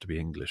obviously have to be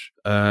English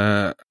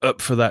up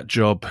for that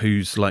job.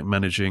 Who's like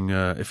managing?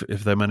 If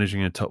they're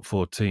managing a top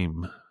 4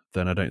 team,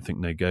 then I don't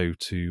think they go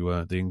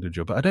to the England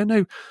job. But I don't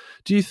know.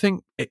 Do you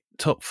think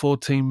top 4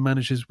 team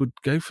managers would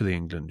go for the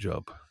England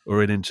job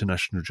or an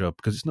international job?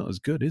 Because it's not as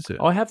good, is it?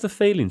 I have the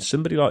feeling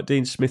somebody like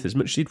Dean Smith, as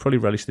much as he'd probably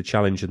relish the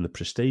challenge and the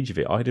prestige of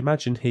it, I'd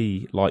imagine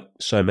he, like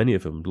so many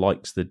of them,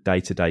 likes the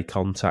day-to-day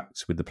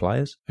contacts with the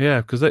players.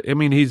 Yeah, because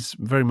he's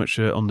very much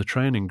on the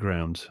training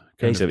ground.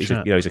 He's a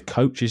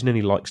coach, isn't he?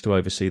 He likes to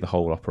oversee the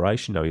whole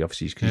operation. Now,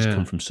 he's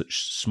come from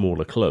such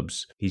smaller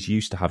clubs. He's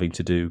used to having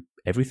to do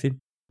everything.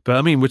 But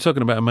I mean, we're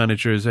talking about a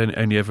manager who's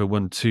only ever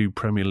won 2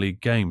 Premier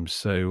League games,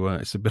 so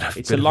it's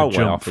a long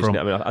way off, isn't it?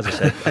 I mean, as I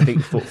said, I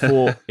think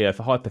for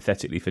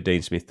hypothetically for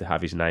Dean Smith to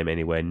have his name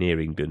anywhere near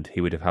England,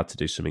 he would have had to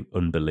do something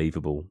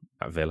unbelievable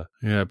at Villa.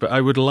 Yeah, but I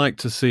would like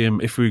to see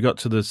him if we got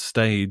to the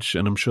stage,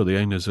 and I'm sure the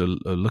owners are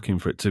looking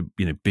for it to,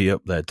 be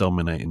up there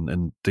dominating.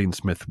 And Dean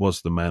Smith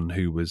was the man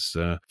who was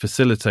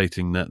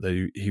facilitating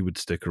that he would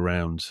stick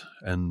around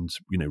and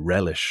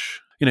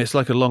relish. It's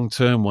like a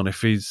long-term one. If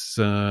he's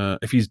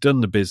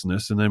done the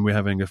business, and then we're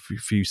having a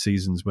few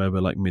seasons where we're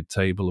like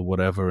mid-table or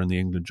whatever, and the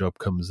England job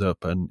comes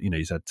up, and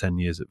he's had 10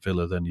 years at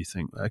Villa, then you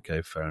think,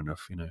 okay, fair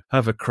enough.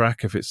 Have a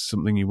crack if it's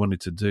something you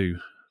wanted to do.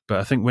 But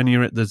I think when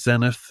you're at the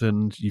zenith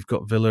and you've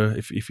got Villa,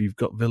 if you've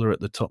got Villa at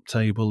the top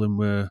table, and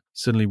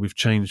we've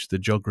changed the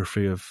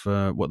geography of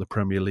what the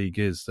Premier League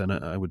is, then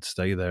I would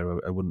stay there.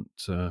 I wouldn't.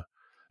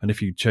 And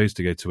if you chose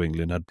to go to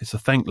England, it's a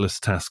thankless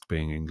task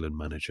being England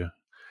manager,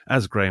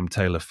 as Graham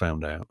Taylor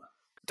found out.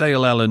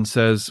 Dale Allen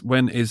says,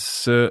 when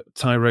is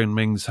Tyrone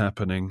Mings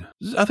happening?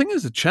 I think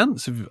there's a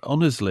chance of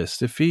honours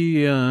list. If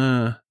he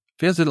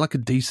has a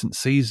decent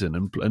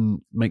season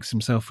and makes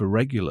himself a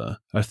regular,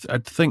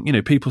 I'd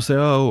think, people say,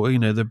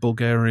 the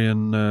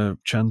Bulgarian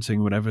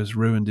chanting, whatever, has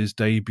ruined his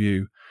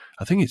debut.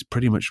 I think it's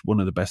pretty much one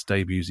of the best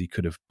debuts he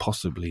could have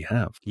possibly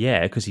have.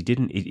 Yeah, because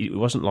it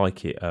wasn't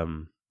like it.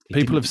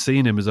 People have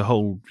seen him as a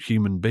whole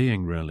human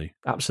being, really.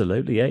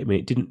 Absolutely, yeah. I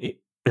mean,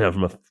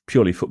 from a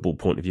purely football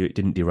point of view, it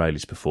didn't derail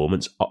his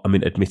performance. I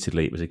mean,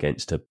 admittedly, it was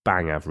against a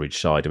bang average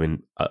side. I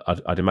mean,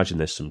 I'd imagine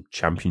there's some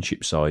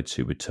championship sides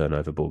who would turn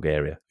over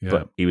Bulgaria. Yeah.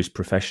 But he was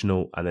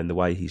professional, and then the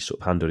way he sort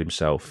of handled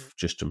himself,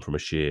 just from a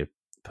sheer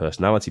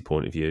personality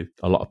point of view,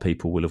 a lot of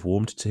people will have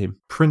warmed to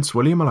him. Prince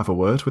William will have a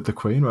word with the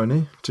Queen, won't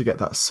he, to get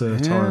that Sir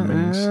Tyrone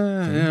Mings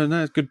thing. Yeah,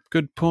 no,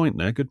 good point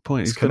there, good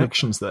point. His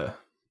connections there.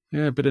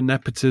 Yeah, a bit of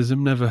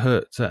nepotism never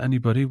hurt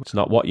anybody. It's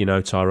not what you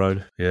know,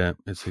 Tyrone. Yeah,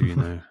 it's who you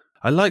know.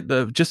 I like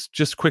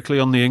just quickly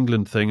on the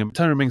England thing.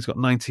 Tyrone Mings got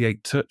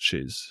 98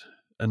 touches,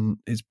 and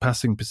his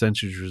passing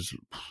percentage was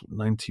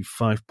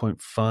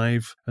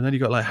 95.5. And then you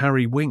got like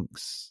Harry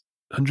Winks,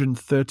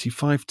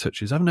 135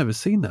 touches. I've never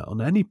seen that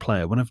on any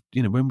player. When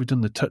we've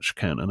done the touch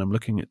count and I'm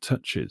looking at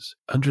touches,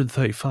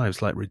 135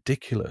 is like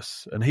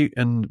ridiculous.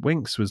 And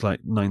Winks was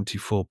like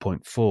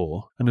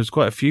 94.4, and there's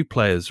quite a few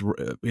players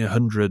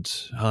 100,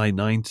 high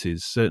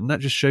 90s. So, and that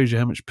just shows you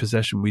how much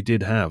possession we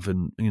did have,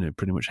 and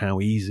pretty much how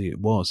easy it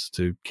was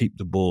to keep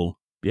the ball.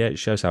 Yeah, it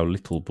shows how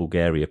little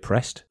Bulgaria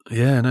pressed.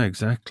 Yeah, no,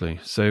 exactly.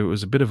 So it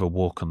was a bit of a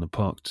walk on the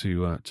park,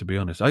 to be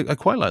honest. I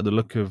quite like the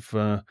look of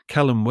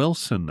Callum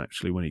Wilson,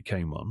 actually, when he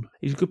came on.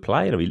 He's a good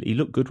player. He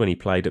looked good when he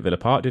played at Villa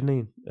Park, didn't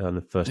he, on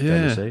the first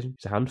game of the season?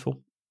 He's a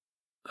handful.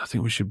 I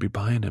think we should be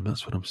buying him.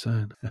 That's what I'm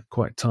saying.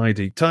 Quite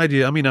tidy.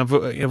 I mean, I've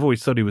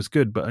always thought he was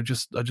good, but I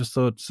just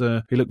thought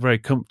he looked very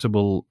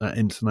comfortable at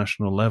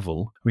international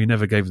level. We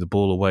never gave the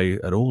ball away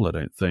at all, I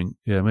don't think.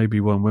 Yeah, maybe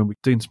when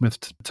Dean Smith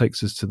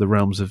takes us to the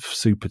realms of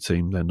super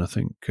team, then I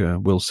think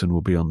Wilson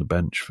will be on the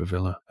bench for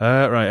Villa.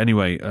 Right.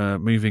 Anyway,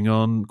 moving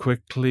on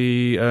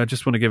quickly.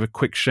 Just want to give a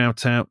quick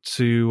shout out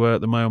to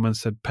the My Old Man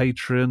Said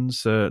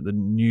patrons. The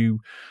new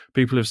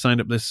people who have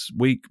signed up this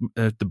week.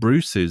 The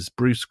Bruces,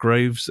 Bruce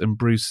Groves and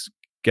Bruce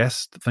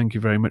Guest, thank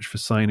you very much for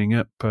signing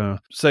up.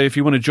 So if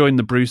you want to join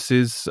the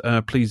Bruces,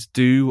 please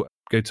do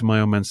go to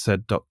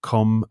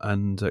myoldmansaid.com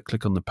and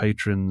click on the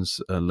patrons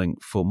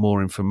link for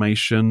more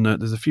information.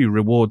 There's a few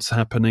rewards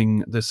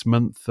happening this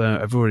month.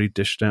 I've already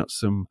dished out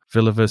some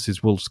Villa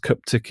versus Wolves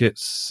Cup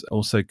tickets.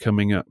 Also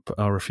coming up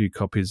are a few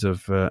copies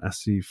of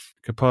Asif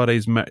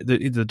Kapade's,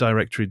 the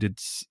director who did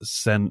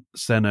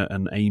Senna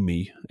and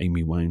Amy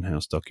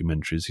Winehouse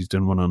documentaries. He's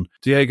done one on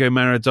Diego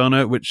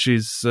Maradona, which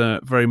is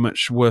very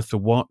much worth a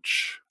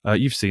watch.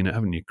 You've seen it,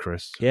 haven't you,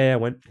 Chris? Yeah, I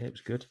went. It was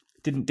good.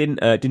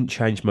 Didn't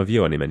change my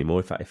view on him anymore.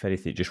 If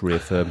anything, it just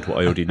reaffirmed what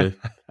I already knew.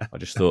 I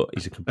just thought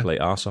he's a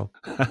complete arsehole.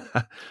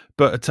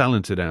 But a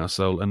talented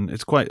arsehole, and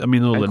it's quite. I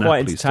mean, all the quite Napoli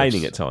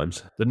entertaining at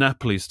times. The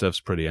Napoli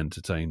stuff's pretty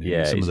entertaining.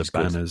 Yeah, some of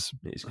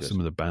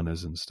the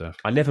banners and stuff.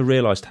 I never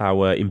realised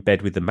how in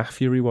bed with the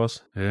mafia he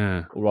was.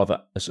 Yeah, or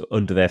rather,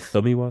 under their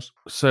thumb he was.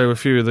 So a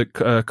few of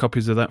the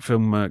copies of that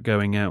film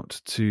going out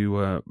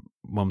to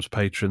Mom's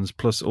patrons.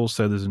 Plus,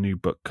 also there's a new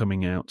book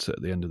coming out at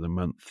the end of the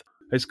month.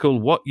 It's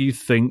called What You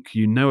Think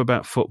You Know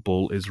About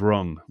Football Is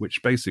Wrong,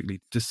 which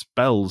basically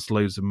dispels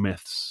loads of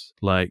myths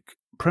like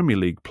Premier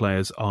League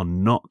players are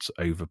not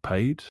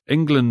overpaid.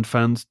 England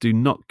fans do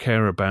not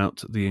care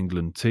about the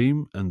England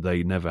team, and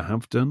they never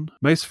have done.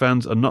 Most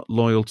fans are not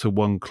loyal to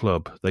one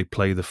club, they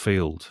play the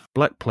field.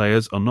 Black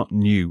players are not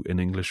new in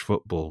English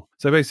football.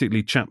 So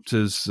basically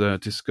chapters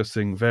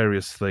discussing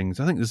various things.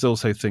 I think there's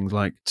also things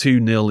like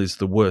 2-0 is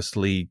the worst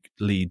lead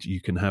you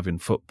can have in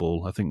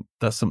football. I think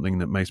that's something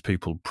that most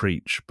people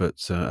preach,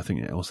 but I think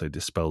it also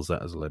dispels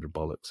that as a load of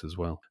bollocks as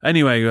well.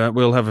 Anyway,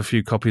 we'll have a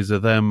few copies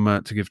of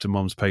them to give to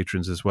Mom's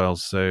patrons as well.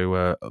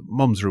 So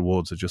Mom's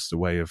rewards are just a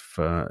way of,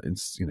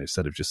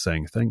 instead of just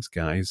saying thanks,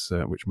 guys,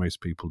 which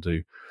most people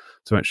do,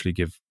 to actually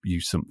give you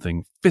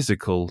something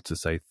physical to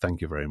say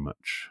thank you very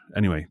much.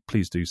 Anyway,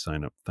 please do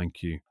sign up.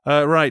 Thank you.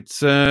 Right,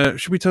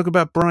 should we talk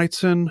about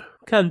Brighton?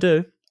 Can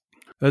do.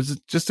 There's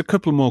just a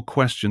couple more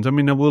questions. I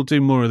mean, we'll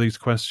do more of these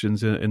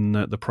questions in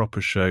the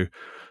proper show.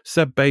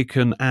 Seb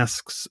Bacon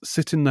asks,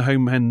 sit in the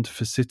home end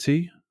for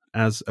City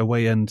as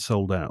away end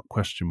sold out? ?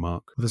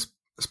 There's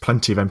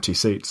plenty of empty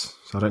seats,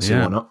 so I don't see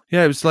why not.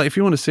 Yeah, it's like if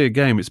you want to see a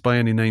game, it's by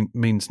any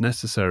means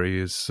necessary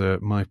is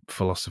my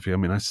philosophy. I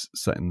mean, I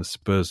sat in the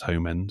Spurs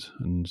home end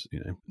and,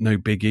 no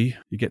biggie.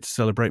 You get to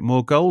celebrate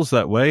more goals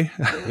that way.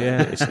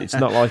 Yeah, it's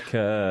not like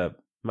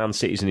Man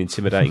City's an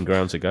intimidating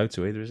ground to go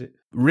to either, is it?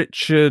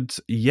 Richard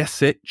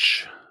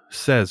Yesich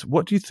says,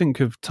 what do you think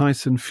of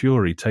Tyson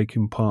Fury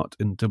taking part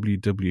in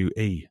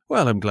WWE?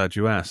 Well, I'm glad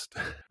you asked.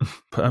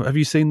 Have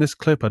you seen this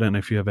clip? I don't know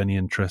if you have any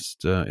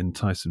interest in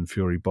Tyson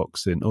Fury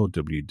boxing or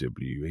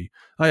WWE.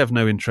 I have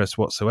no interest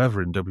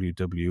whatsoever in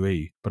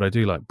WWE, but I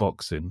do like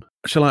boxing.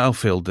 I'll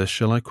field this,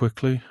 shall I,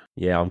 quickly?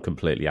 Yeah, I'm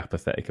completely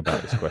apathetic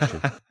about this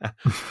question.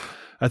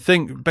 I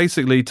think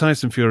basically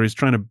Tyson Fury is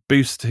trying to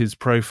boost his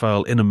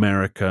profile in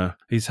America.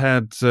 He's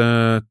had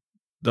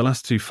the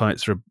last two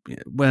fights are,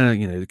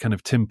 kind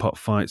of tin pot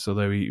fights,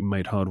 although he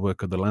made hard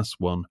work of the last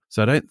one.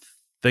 So I don't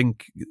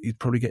think he's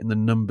probably getting the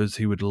numbers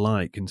he would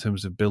like in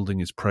terms of building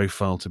his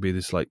profile to be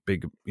this like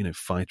big,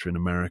 fighter in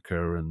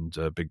America and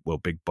big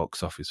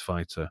box office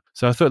fighter.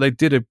 So I thought they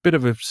did a bit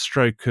of a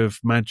stroke of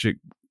magic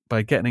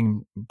by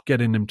getting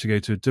him to go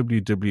to a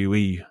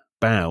WWE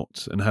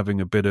bout and having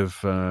a bit of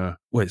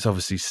it's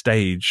obviously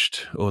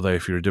staged, although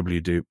if you're a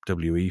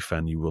WWE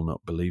fan you will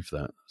not believe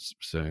that.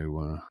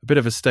 So a bit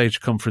of a staged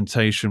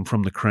confrontation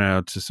from the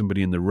crowd to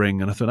somebody in the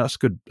ring, and I thought that's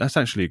good. That's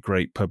actually a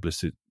great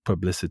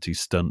publicity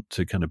stunt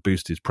to kind of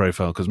boost his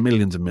profile, because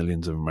millions and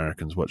millions of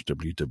Americans watch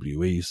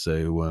WWE.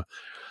 So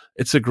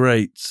it's a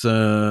great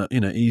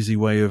easy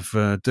way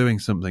of doing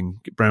something.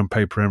 Brown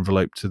paper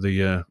envelope to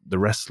the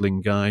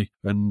wrestling guy,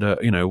 and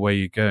away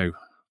you go.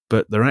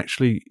 But they're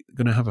actually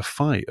going to have a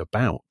fight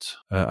about.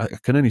 I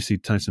can only see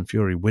Tyson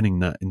Fury winning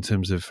that in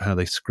terms of how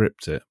they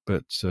script it.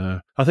 But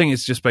I think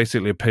it's just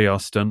basically a PR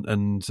stunt,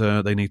 and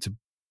they need to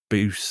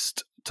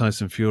boost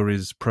Tyson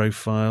Fury's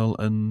profile,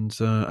 and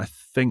I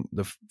think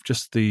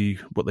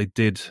what they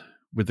did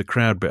with the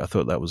crowd bit, I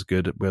thought that was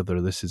good.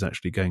 Whether this is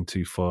actually going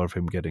too far of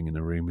him getting in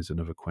a room is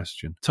another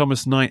question.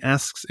 Thomas Knight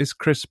asks, is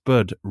Chris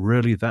Budd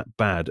really that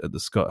bad at the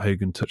Scott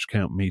Hogan touch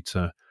count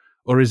meter,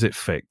 or is it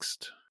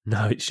fixed?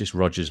 No, it's just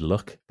Roger's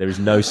luck. There is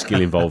no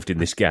skill involved in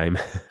this game.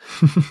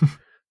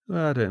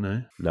 Well, I don't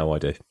know. No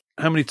idea.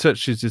 How many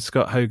touches did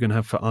Scott Hogan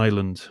have for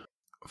Ireland?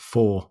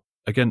 4.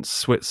 Against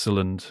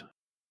Switzerland?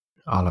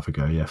 I'll have a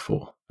go, yeah,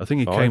 4. I think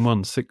he 5. came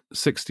on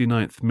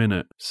 69th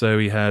minute, so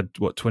he had,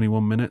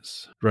 21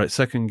 minutes? Right,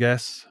 second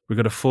guess. We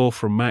got a 4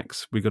 from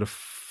Max. We got a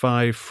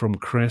 5 from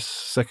Chris.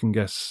 Second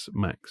guess,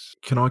 Max.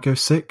 Can I go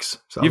 6?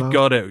 You've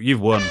got it.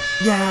 You've won.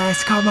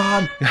 Yes, come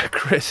on.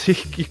 Chris,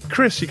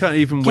 you can't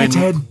even win.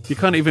 Get in. You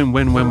can't even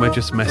win when we're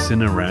just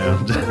messing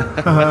around.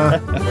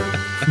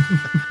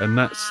 And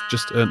that's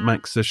just earned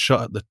Max a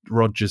shot at the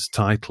Rogers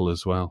title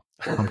as well.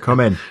 I'm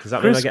coming. Does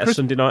that mean I get a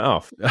Sunday night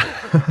off?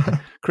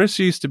 Chris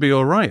used to be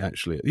all right,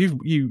 actually.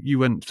 You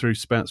went through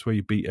spats where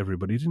you beat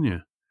everybody, didn't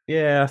you?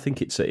 Yeah, I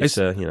think it's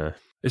you know.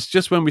 It's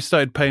just when we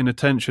started paying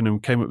attention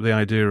and came up with the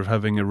idea of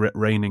having a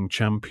reigning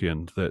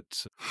champion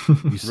that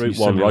Route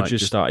 1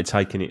 Rogers started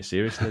taking it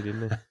seriously,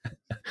 didn't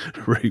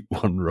he? Route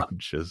 1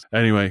 Rogers.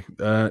 Anyway,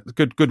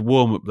 good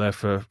warm up there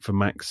for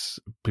Max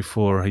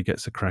before he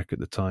gets a crack at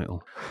the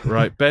title.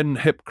 Right, Ben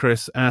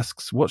Hipchris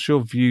asks, what's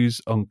your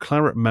views on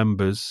Claret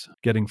members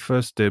getting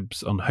first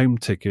dibs on home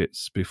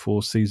tickets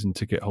before season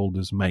ticket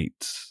holders'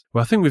 mates?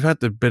 Well, I think we've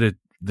had a bit of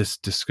this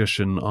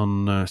discussion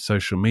on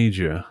social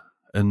media.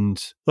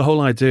 And the whole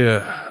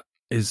idea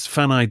is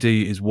fan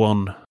ID is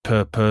one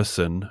per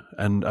person,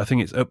 and I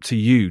think it's up to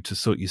you to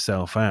sort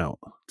yourself out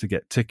to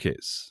get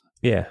tickets.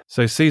 Yeah.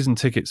 So season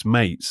tickets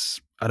mates,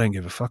 I don't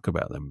give a fuck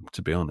about them,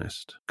 to be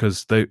honest,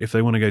 because if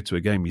they want to go to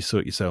a game, you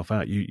sort yourself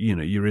out. You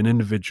know, you're an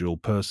individual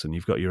person.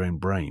 You've got your own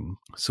brain.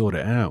 Sort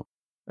it out.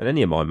 And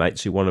any of my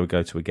mates who want to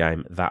go to a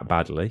game that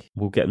badly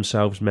will get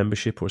themselves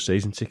membership or a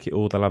season ticket,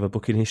 or they'll have a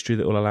booking history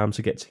that will allow them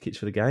to get tickets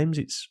for the games.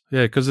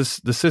 Yeah, because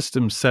the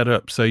system's set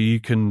up so you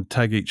can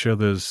tag each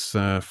other's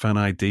fan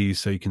IDs,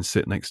 so you can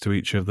sit next to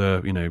each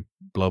other, you know,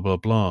 blah, blah,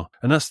 blah.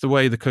 And that's the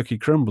way the cookie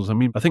crumbles. I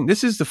mean, I think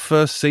this is the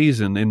first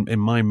season in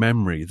my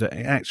memory that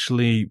it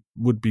actually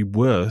would be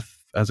worth,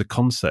 as a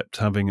concept,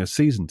 having a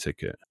season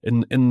ticket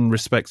in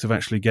respect of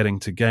actually getting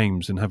to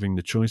games and having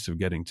the choice of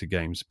getting to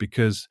games.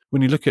 Because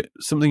when you look at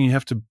something you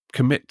have to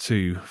commit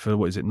to for,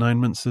 9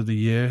 months of the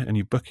year, and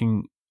you're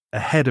booking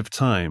ahead of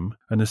time,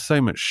 and there's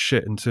so much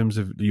shit in terms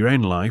of your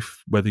own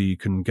life, whether you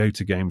can go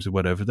to games or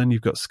whatever, then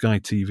you've got Sky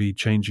TV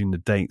changing the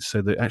dates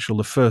so that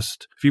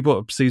if you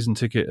bought a season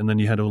ticket and then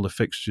you had all the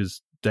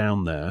fixtures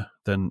down there,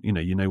 then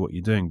you know what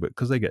you're doing. But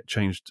because they get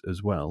changed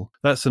as well,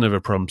 that's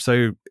another problem.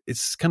 So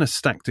it's kind of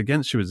stacked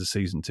against you as a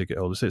season ticket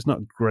holder. So it's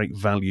not a great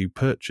value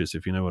purchase,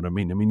 if you know what I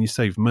mean. I mean, you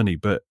save money,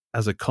 but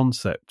as a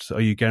concept,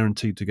 are you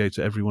guaranteed to go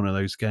to every one of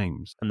those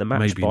games? And the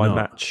match by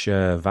match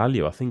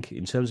value, I think,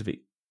 in terms of it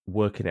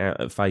working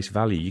out at face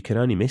value, you can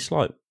only miss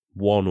like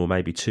 1 or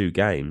maybe 2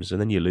 games, and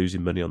then you're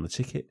losing money on the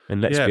ticket. And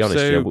let's be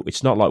honest,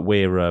 it's not like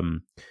we're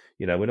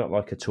we're not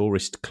like a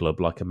tourist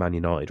club like a Man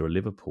United or a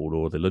Liverpool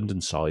or the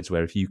London sides,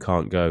 where if you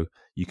can't go,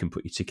 you can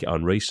put your ticket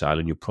on resale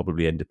and you'll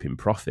probably end up in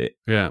profit.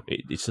 Yeah.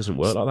 It doesn't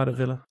work like that at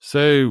Villa.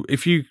 So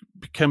if you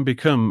can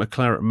become a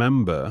Claret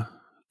member,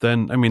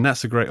 then, I mean,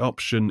 that's a great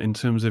option in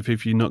terms of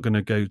if you're not going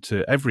to go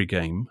to every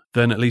game,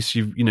 then at least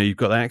you've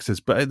got the access.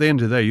 But at the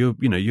end of the day, you'll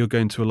be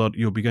going to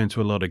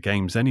a lot of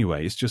games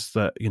anyway. It's just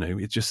that,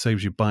 it just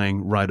saves you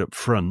buying right up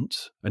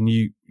front, and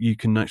you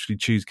can actually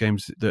choose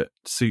games that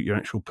suit your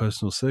actual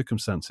personal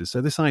circumstances.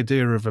 So this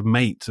idea of a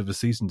mate of a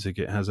season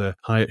ticket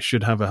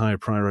should have a higher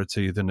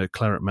priority than a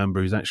Claret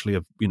member who's actually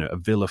a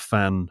Villa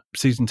fan.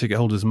 Season ticket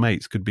holders'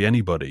 mates could be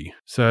anybody.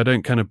 So I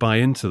don't kind of buy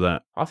into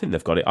that. I think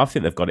they've got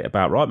it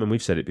about right. I mean,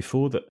 we've said it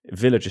before that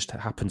Villa just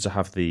happens to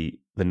have the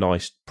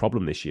nice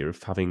problem this year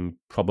of having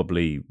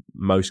probably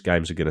most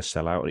games are going to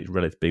sell out,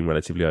 and it's being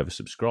relatively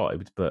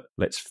oversubscribed. But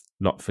let's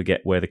not forget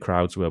where the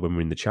crowds were when we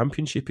were in the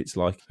Championship. It's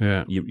like,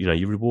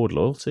 you reward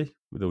loyalty,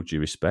 with all due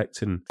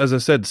respect. And as I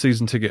said,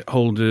 season ticket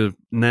holder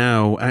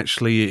now,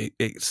 actually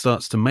it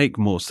starts to make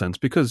more sense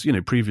because,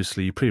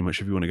 previously, pretty much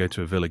if you want to go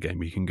to a Villa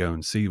game, you can go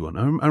and see one.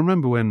 I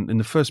remember when in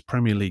the first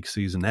Premier League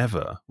season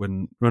ever,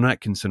 when Ron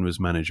Atkinson was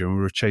manager and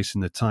we were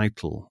chasing the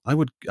title,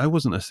 I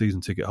wasn't a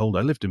season ticket holder.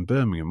 I lived in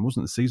Birmingham,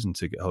 wasn't a season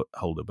ticket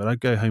holder, but I'd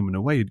go home and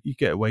away. You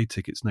get away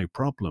tickets, no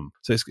problem.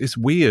 So it's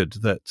weird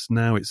that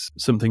now it's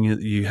something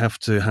that you have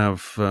to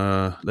have,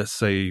 let's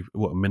say,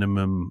 a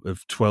minimum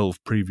of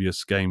 12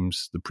 previous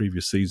games the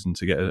previous season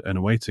to get an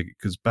away ticket,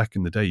 because back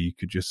in the day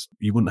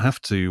you wouldn't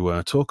have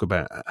to talk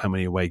about how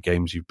many away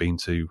games you've been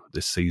to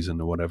this season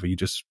or whatever. You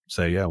just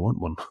say, yeah, I want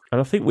one. And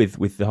I think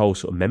with the whole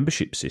sort of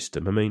membership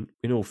system, I mean,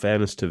 in all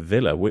fairness to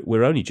Villa,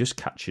 we're only just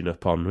catching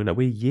up on,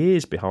 we're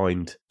years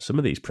behind some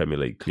of these Premier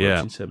League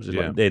clubs in terms of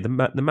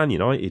the Man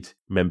United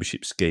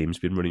membership scheme's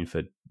been running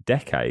for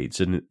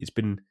decades and it's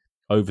been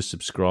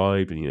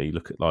oversubscribed. And you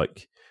look at,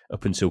 like,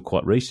 up until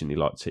quite recently,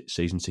 like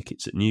season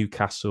tickets at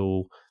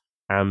Newcastle,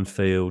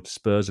 Anfield.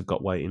 Spurs have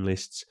got waiting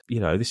lists.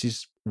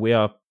 We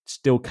are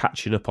still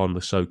catching up on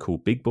the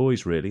so-called big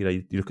boys,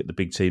 really. You look at the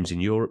big teams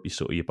in Europe,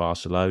 your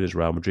Barcelonas,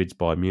 Real Madrids,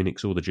 Bayern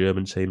Munichs, all the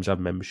German teams have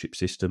membership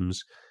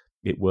systems.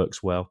 It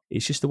works well.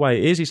 It's just the way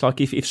it is. It's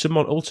like if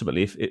someone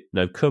ultimately,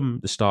 come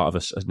the start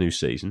of a new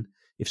season,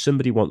 if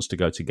somebody wants to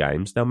go to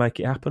games, they'll make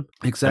it happen.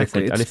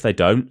 Exactly. And if they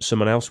don't,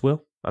 someone else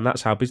will. And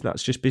that's how business.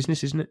 That's just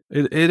business, isn't it?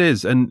 It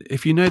is. And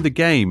if you know the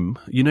game,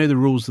 you know the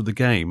rules of the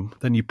game,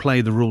 then you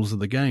play the rules of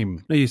the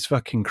game. No use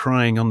fucking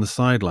crying on the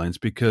sidelines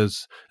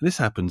because this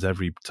happens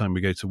every time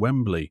we go to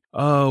Wembley.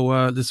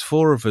 There's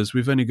 4 of us.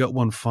 We've only got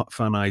one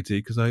fan ID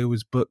because I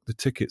always book the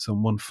tickets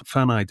on one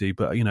fan ID.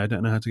 But, I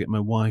don't know how to get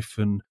my wife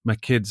and my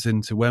kids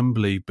into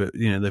Wembley. But,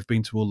 they've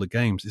been to all the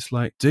games. It's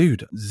like,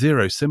 dude,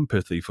 zero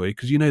sympathy for you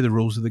because you know the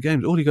rules of the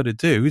games. All you got to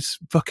do is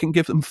fucking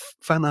give them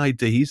fan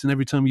IDs. And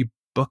every time you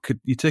book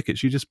your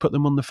tickets, you just put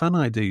them on the fan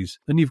IDs.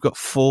 Then you've got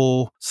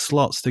 4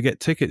 slots to get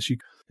tickets.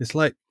 It's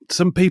like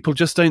some people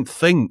just don't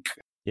think.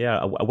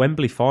 Yeah, a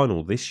Wembley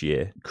final this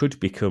year could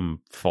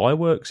become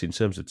fireworks in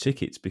terms of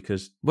tickets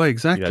because, well,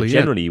 exactly.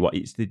 Generally,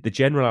 it's the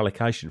general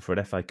allocation for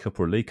an FA Cup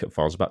or a League Cup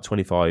final is about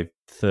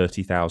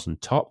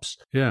 25,000-30,000 tops.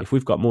 Yeah. If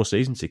we've got more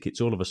season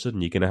tickets, all of a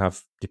sudden you're going to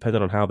have,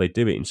 depending on how they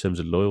do it in terms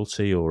of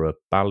loyalty or a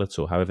ballot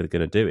or however they're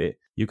going to do it,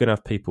 you're going to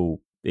have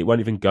people. It won't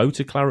even go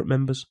to Claret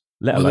members.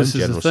 Let alone this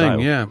is general the thing,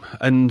 sale. yeah.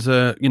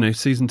 And,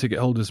 season ticket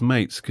holders'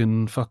 mates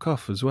can fuck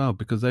off as well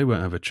because they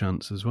won't have a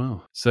chance as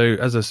well. So,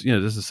 as I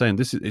was saying,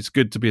 it's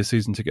good to be a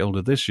season ticket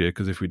holder this year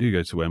because if we do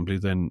go to Wembley,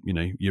 then,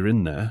 you're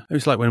in there.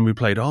 It's like when we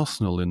played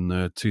Arsenal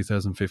in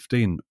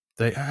 2015.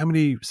 How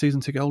many season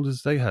ticket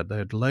holders they had? They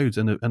had loads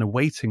and a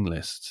waiting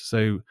list.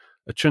 So,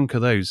 a chunk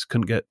of those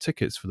couldn't get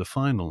tickets for the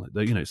final.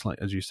 It's like,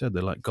 as you said,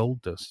 they're like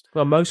gold dust.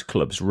 Well, most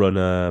clubs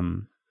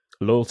run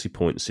loyalty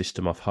point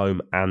system off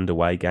home and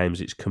away games.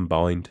 It's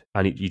combined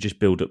and you just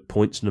build up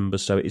points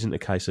numbers, so it isn't a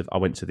case of I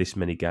went to this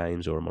many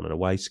games or I'm on an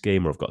away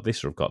scheme or I've got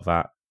this or I've got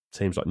that.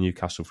 Teams like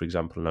Newcastle, for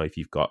example, know if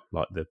you've got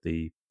like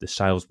the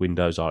sales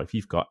windows are if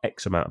you've got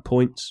X amount of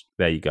points,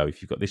 there you go.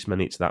 If you've got this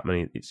many, it's that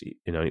many. It's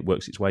it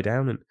works its way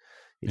down and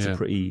it's a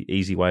pretty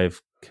easy way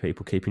of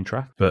people keeping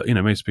track. But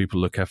most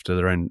people look after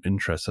their own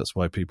interests. That's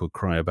why people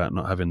cry about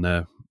not having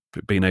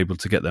being able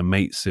to get their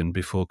mates in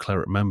before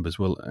Claret members.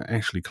 Well,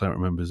 actually, Claret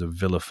members are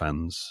Villa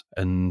fans,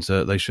 and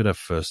they should have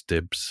first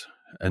dibs.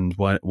 And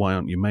why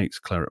aren't your mates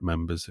Claret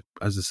members?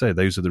 As I say,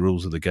 those are the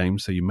rules of the game,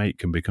 so your mate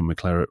can become a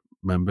Claret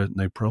member,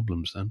 no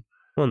problems then.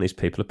 Well, and these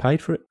people are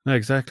paid for it.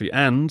 Exactly.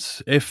 And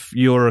if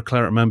you're a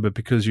Claret member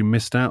because you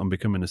missed out on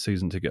becoming a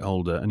season ticket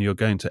holder and you're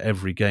going to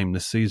every game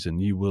this season,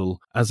 you will,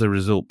 as a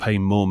result, pay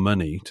more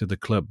money to the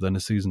club than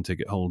a season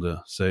ticket holder.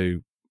 So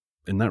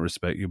in that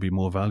respect, you'll be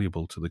more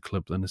valuable to the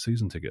club than a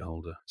season ticket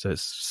holder. So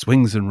it's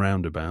swings and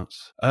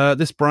roundabouts.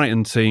 This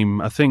Brighton team,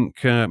 I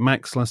think,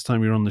 Max, last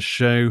time you were on the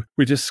show,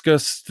 we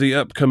discussed the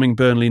upcoming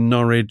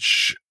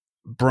Burnley-Norwich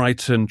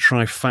Brighton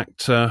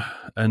trifecta,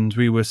 and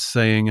we were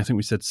saying, I think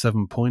we said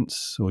 7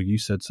 points, or you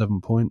said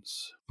 7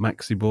 points,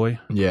 Maxi boy.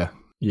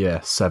 Yeah,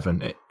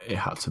 7. It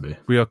had to be.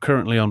 We are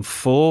currently on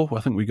 4.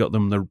 I think we got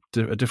them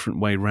a different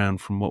way round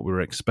from what we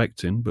were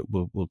expecting, but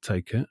we'll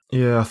take it.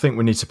 Yeah, I think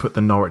we need to put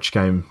the Norwich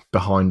game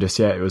behind us.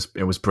 Yeah, it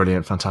was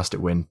brilliant,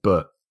 fantastic win,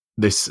 but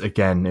this,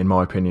 again, in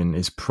my opinion,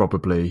 is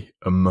probably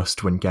a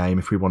must-win game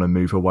if we want to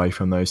move away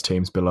from those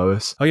teams below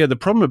us. Oh yeah, the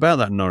problem about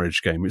that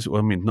Norwich game is,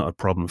 not a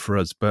problem for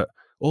us, but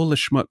all the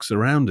schmucks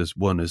around us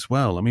won as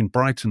well. I mean,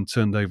 Brighton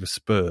turned over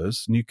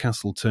Spurs,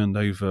 Newcastle turned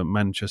over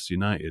Manchester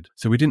United.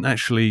 So we didn't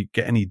actually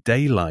get any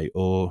daylight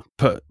or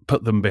put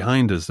them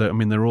behind us. I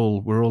mean, we're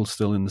all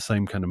still in the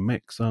same kind of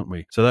mix, aren't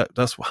we? So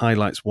that's what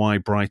highlights why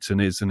Brighton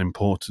is an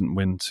important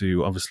win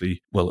to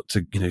obviously,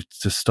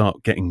 to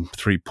start getting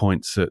 3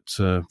 points at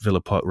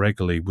Villa Park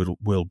regularly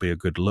will be a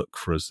good look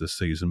for us this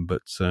season.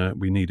 But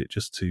we need it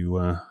just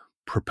to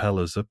propel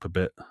us up a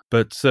bit.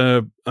 But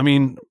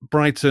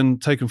Brighton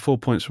taken 4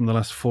 points from the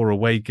last 4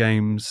 away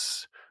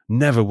games,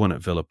 never won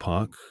at Villa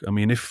Park. I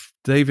mean, if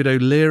David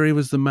O'Leary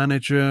was the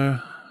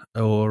manager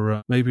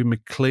or maybe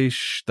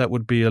McLeish, that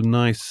would be a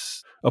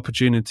nice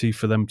opportunity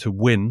for them to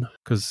win,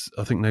 because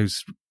I think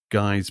those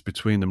guys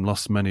between them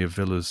lost many of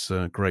Villa's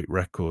great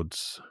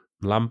records.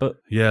 Lambert?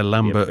 Yeah,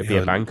 Lambert. It'd be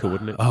a banker,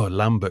 wouldn't it? Oh,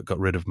 Lambert got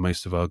rid of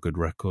most of our good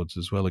records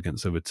as well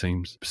against other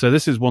teams. So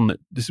this is one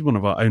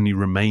of our only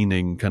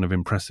remaining kind of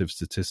impressive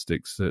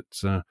statistics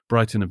that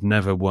Brighton have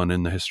never won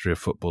in the history of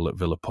football at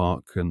Villa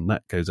Park, and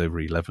that goes over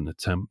 11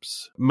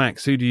 attempts.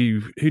 Max, who do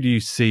you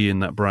see in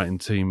that Brighton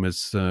team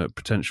as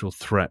potential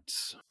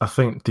threats? I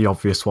think the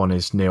obvious one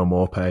is Neil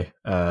Maupay.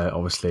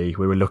 Obviously,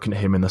 we were looking at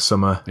him in the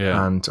summer,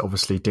 and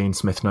obviously Dean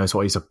Smith knows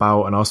what he's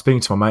about. And I was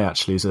speaking to my mate,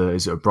 actually,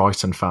 he's a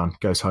Brighton fan,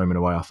 goes home and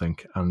away, I think.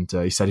 And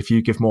he said if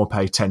you give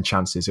Maupay 10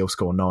 chances, he'll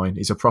score 9.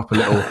 He's a proper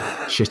little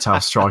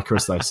shithouse striker,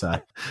 as they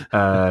say.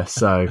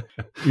 So,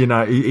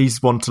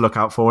 he's one to look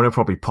out for, and he'll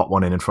probably pop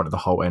one in front of the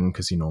whole end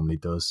because he normally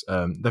does.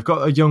 They've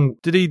got a young...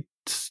 Did he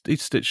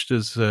stitched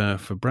us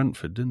for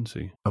Brentford, didn't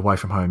he? Away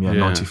from home,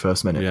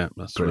 91st minute. Yeah,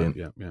 that's brilliant.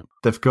 Right. Yeah.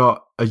 They've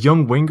got a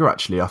young winger,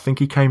 actually. I think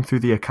he came through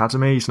the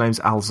academy. His name's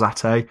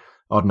Alzate.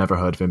 I'd never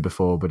heard of him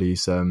before, but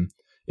he's.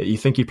 You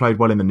think he played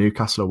well in the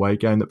Newcastle away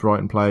game that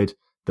Brighton played?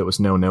 That was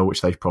 0-0,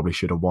 which they probably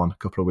should have won a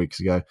couple of weeks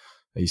ago.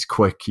 He's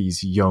quick,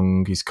 he's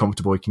young, he's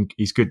comfortable,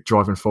 he's good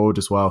driving forward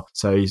as well.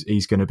 So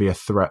he's going to be a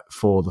threat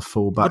for the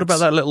fullbacks. What about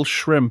that little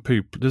shrimp?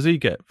 Does he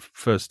get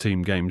first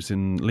team games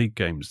in league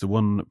games? The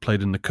one that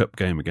played in the cup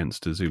game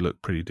against us, who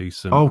looked pretty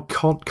decent. Oh,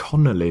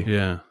 Connolly.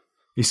 Yeah.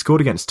 He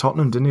scored against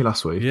Tottenham, didn't he,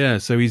 last week? Yeah,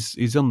 so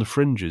he's on the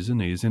fringes, isn't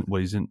he? He's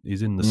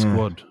in the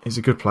squad. He's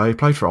a good player. He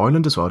played for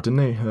Ireland as well, didn't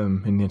he?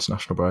 In the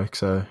international break,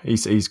 so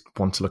he's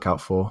one to look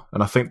out for.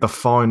 And I think the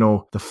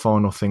final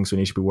things we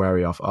need to be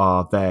wary of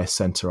are their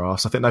centre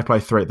halves. I think they play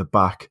three at the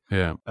back.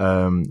 Yeah.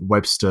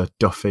 Webster,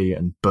 Duffy,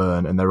 and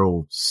Byrne, and they're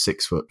all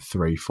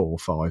 6'3", 4,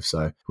 5.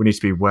 So we need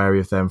to be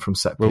wary of them from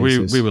set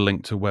pieces. We were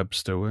linked to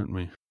Webster, weren't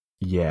we?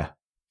 Yeah,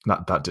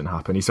 that didn't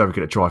happen. He's very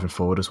good at driving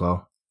forward as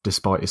well.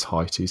 Despite his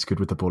height, he's good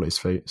with the ball at his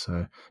feet,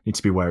 so need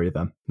to be wary of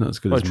them. Not as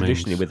good as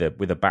traditionally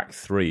with a back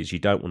threes, you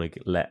don't want to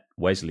let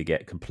Wesley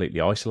get completely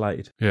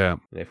isolated. Yeah.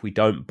 And if we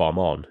don't bomb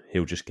on,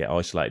 he'll just get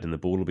isolated and the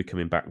ball will be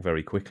coming back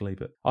very quickly.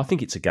 But I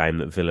think it's a game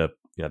that Villa,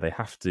 they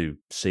have to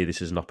see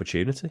this as an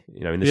opportunity,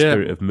 in the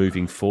spirit of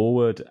moving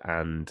forward,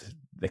 and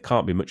they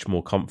can't be much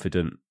more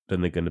confident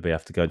than they're going to be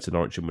after going to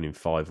Norwich and winning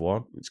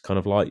 5-1. It's kind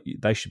of like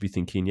they should be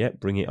thinking,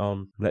 bring it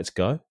on, let's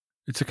go.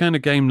 It's a kind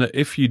of game that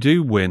if you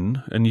do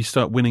win and you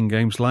start winning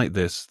games like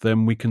this,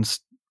 then we can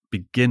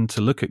begin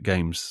to look at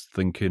games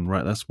thinking,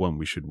 right, that's one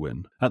we should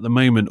win. At the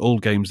moment, all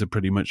games are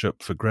pretty much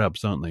up for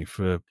grabs, aren't they?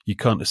 You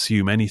can't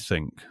assume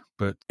anything.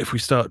 But if we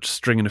start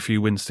stringing a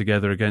few wins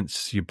together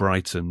against your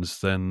Brightons,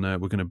 then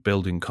we're going to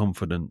build in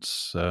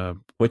confidence. Well,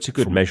 it's a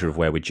good measure of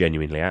where we're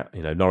genuinely at.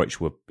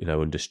 Norwich were,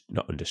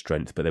 not under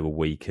strength, but they were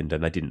weakened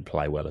and they didn't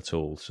play well at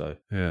all. So,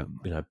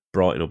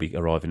 Brighton will be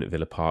arriving at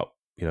Villa Park,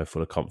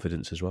 full of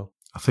confidence as well.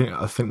 I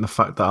think the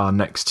fact that our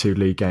next two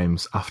league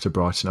games after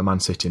Brighton are Man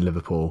City and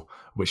Liverpool,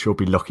 which we'll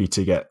be lucky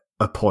to get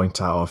a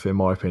point out of, in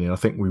my opinion. I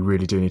think we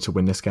really do need to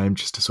win this game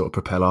just to sort of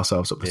propel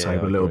ourselves up the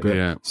table a little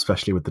bit,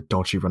 especially with the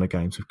dodgy run of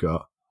games we've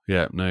got.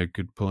 Yeah, no,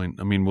 good point.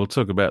 I mean, we'll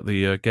talk about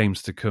the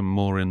games to come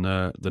more in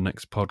the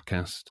next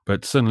podcast,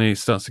 but suddenly it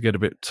starts to get a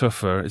bit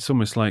tougher. It's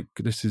almost like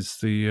this is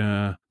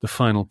the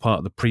final part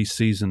of the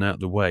pre-season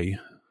out the way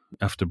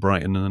after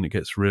Brighton, and then it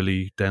gets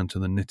really down to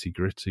the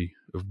nitty-gritty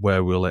of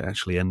where we'll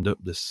actually end up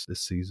this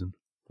season.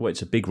 Well,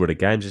 it's a big run of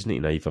games, isn't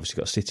it? You've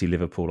obviously got City,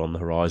 Liverpool on the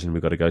horizon.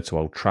 We've got to go to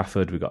Old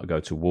Trafford. We've got to go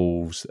to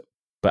Wolves.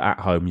 But at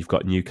home, you've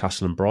got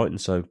Newcastle and Brighton.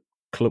 So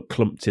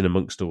clumped in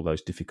amongst all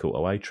those difficult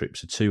away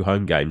trips are two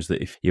home games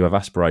that if you have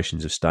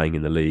aspirations of staying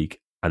in the league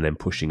and then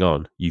pushing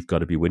on, you've got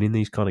to be winning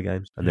these kind of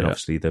games. And then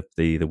obviously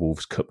the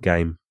Wolves Cup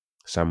game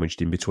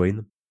sandwiched in between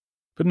them.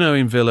 But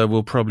knowing Villa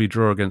will probably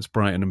draw against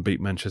Brighton and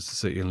beat Manchester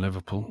City and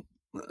Liverpool.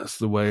 That's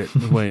the way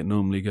it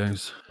normally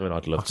goes. I mean,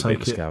 I'd love to beat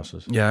the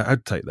Scousers. Yeah,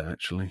 I'd take that,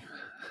 actually.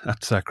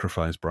 I'd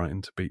sacrifice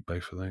Brighton to beat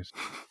both of those.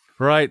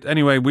 Right,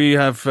 anyway, we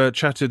have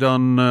chatted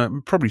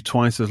on probably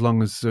twice as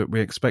long as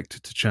we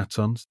expected to chat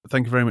on.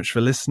 Thank you very much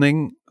for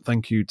listening.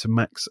 Thank you to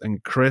Max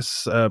and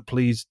Chris.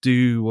 Please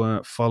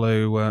do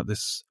follow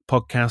this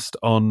podcast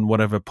on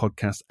whatever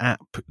podcast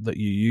app that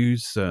you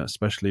use,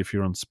 especially if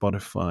you're on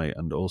Spotify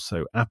and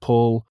also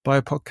Apple. Buy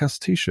a podcast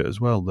t-shirt as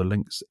well. The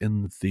link's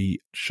in the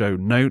show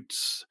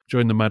notes.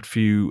 Join the Mad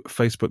Few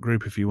Facebook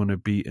group if you want to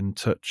be in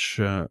touch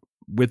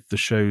with the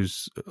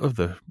show's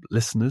other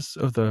listeners,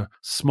 other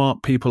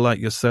smart people like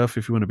yourself,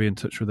 if you want to be in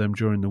touch with them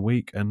during the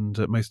week, and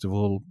most of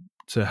all,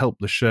 to help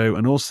the show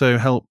and also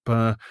help.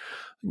 I'm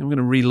going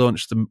to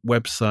relaunch the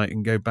website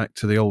and go back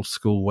to the old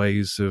school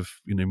ways of,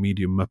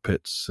 Media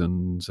Muppets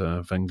and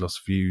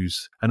Venglos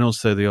Views, and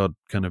also the odd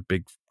kind of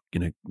big,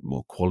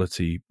 more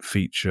quality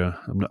feature.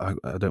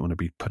 I don't want to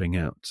be putting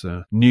out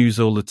news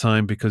all the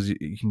time because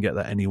you can get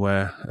that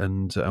anywhere,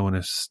 and I want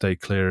to stay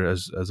clear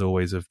as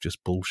always of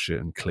just bullshit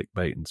and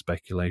clickbait and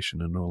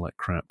speculation and all that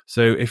crap.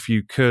 So if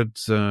you could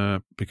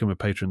become a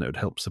patron, that would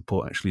help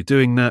support actually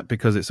doing that,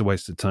 because it's a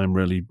waste of time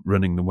really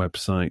running the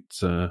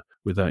website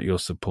without your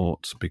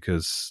support,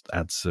 because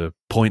ads are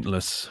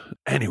pointless.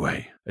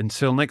 Anyway,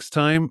 until next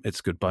time,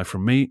 it's goodbye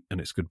from me and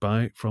it's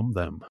goodbye from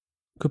them.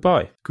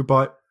 Goodbye.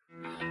 Goodbye.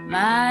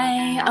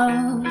 My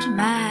old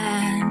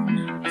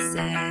man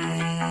said.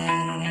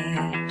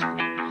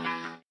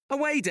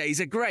 Away days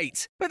are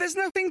great, but there's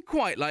nothing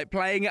quite like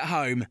playing at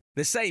home.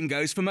 The same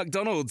goes for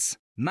McDonald's.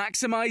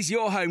 Maximise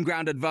your home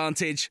ground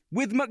advantage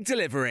with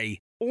McDelivery.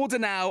 Order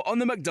now on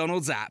the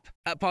McDonald's app.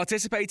 At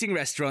participating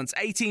restaurants,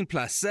 18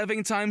 plus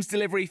serving times,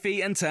 delivery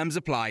fee and terms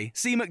apply.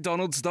 See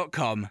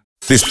mcdonalds.com.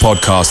 This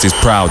podcast is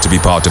proud to be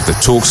part of the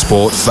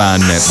TalkSport Fan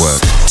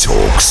Network.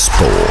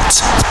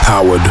 TalkSport.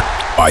 Powered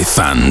by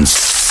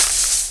fans.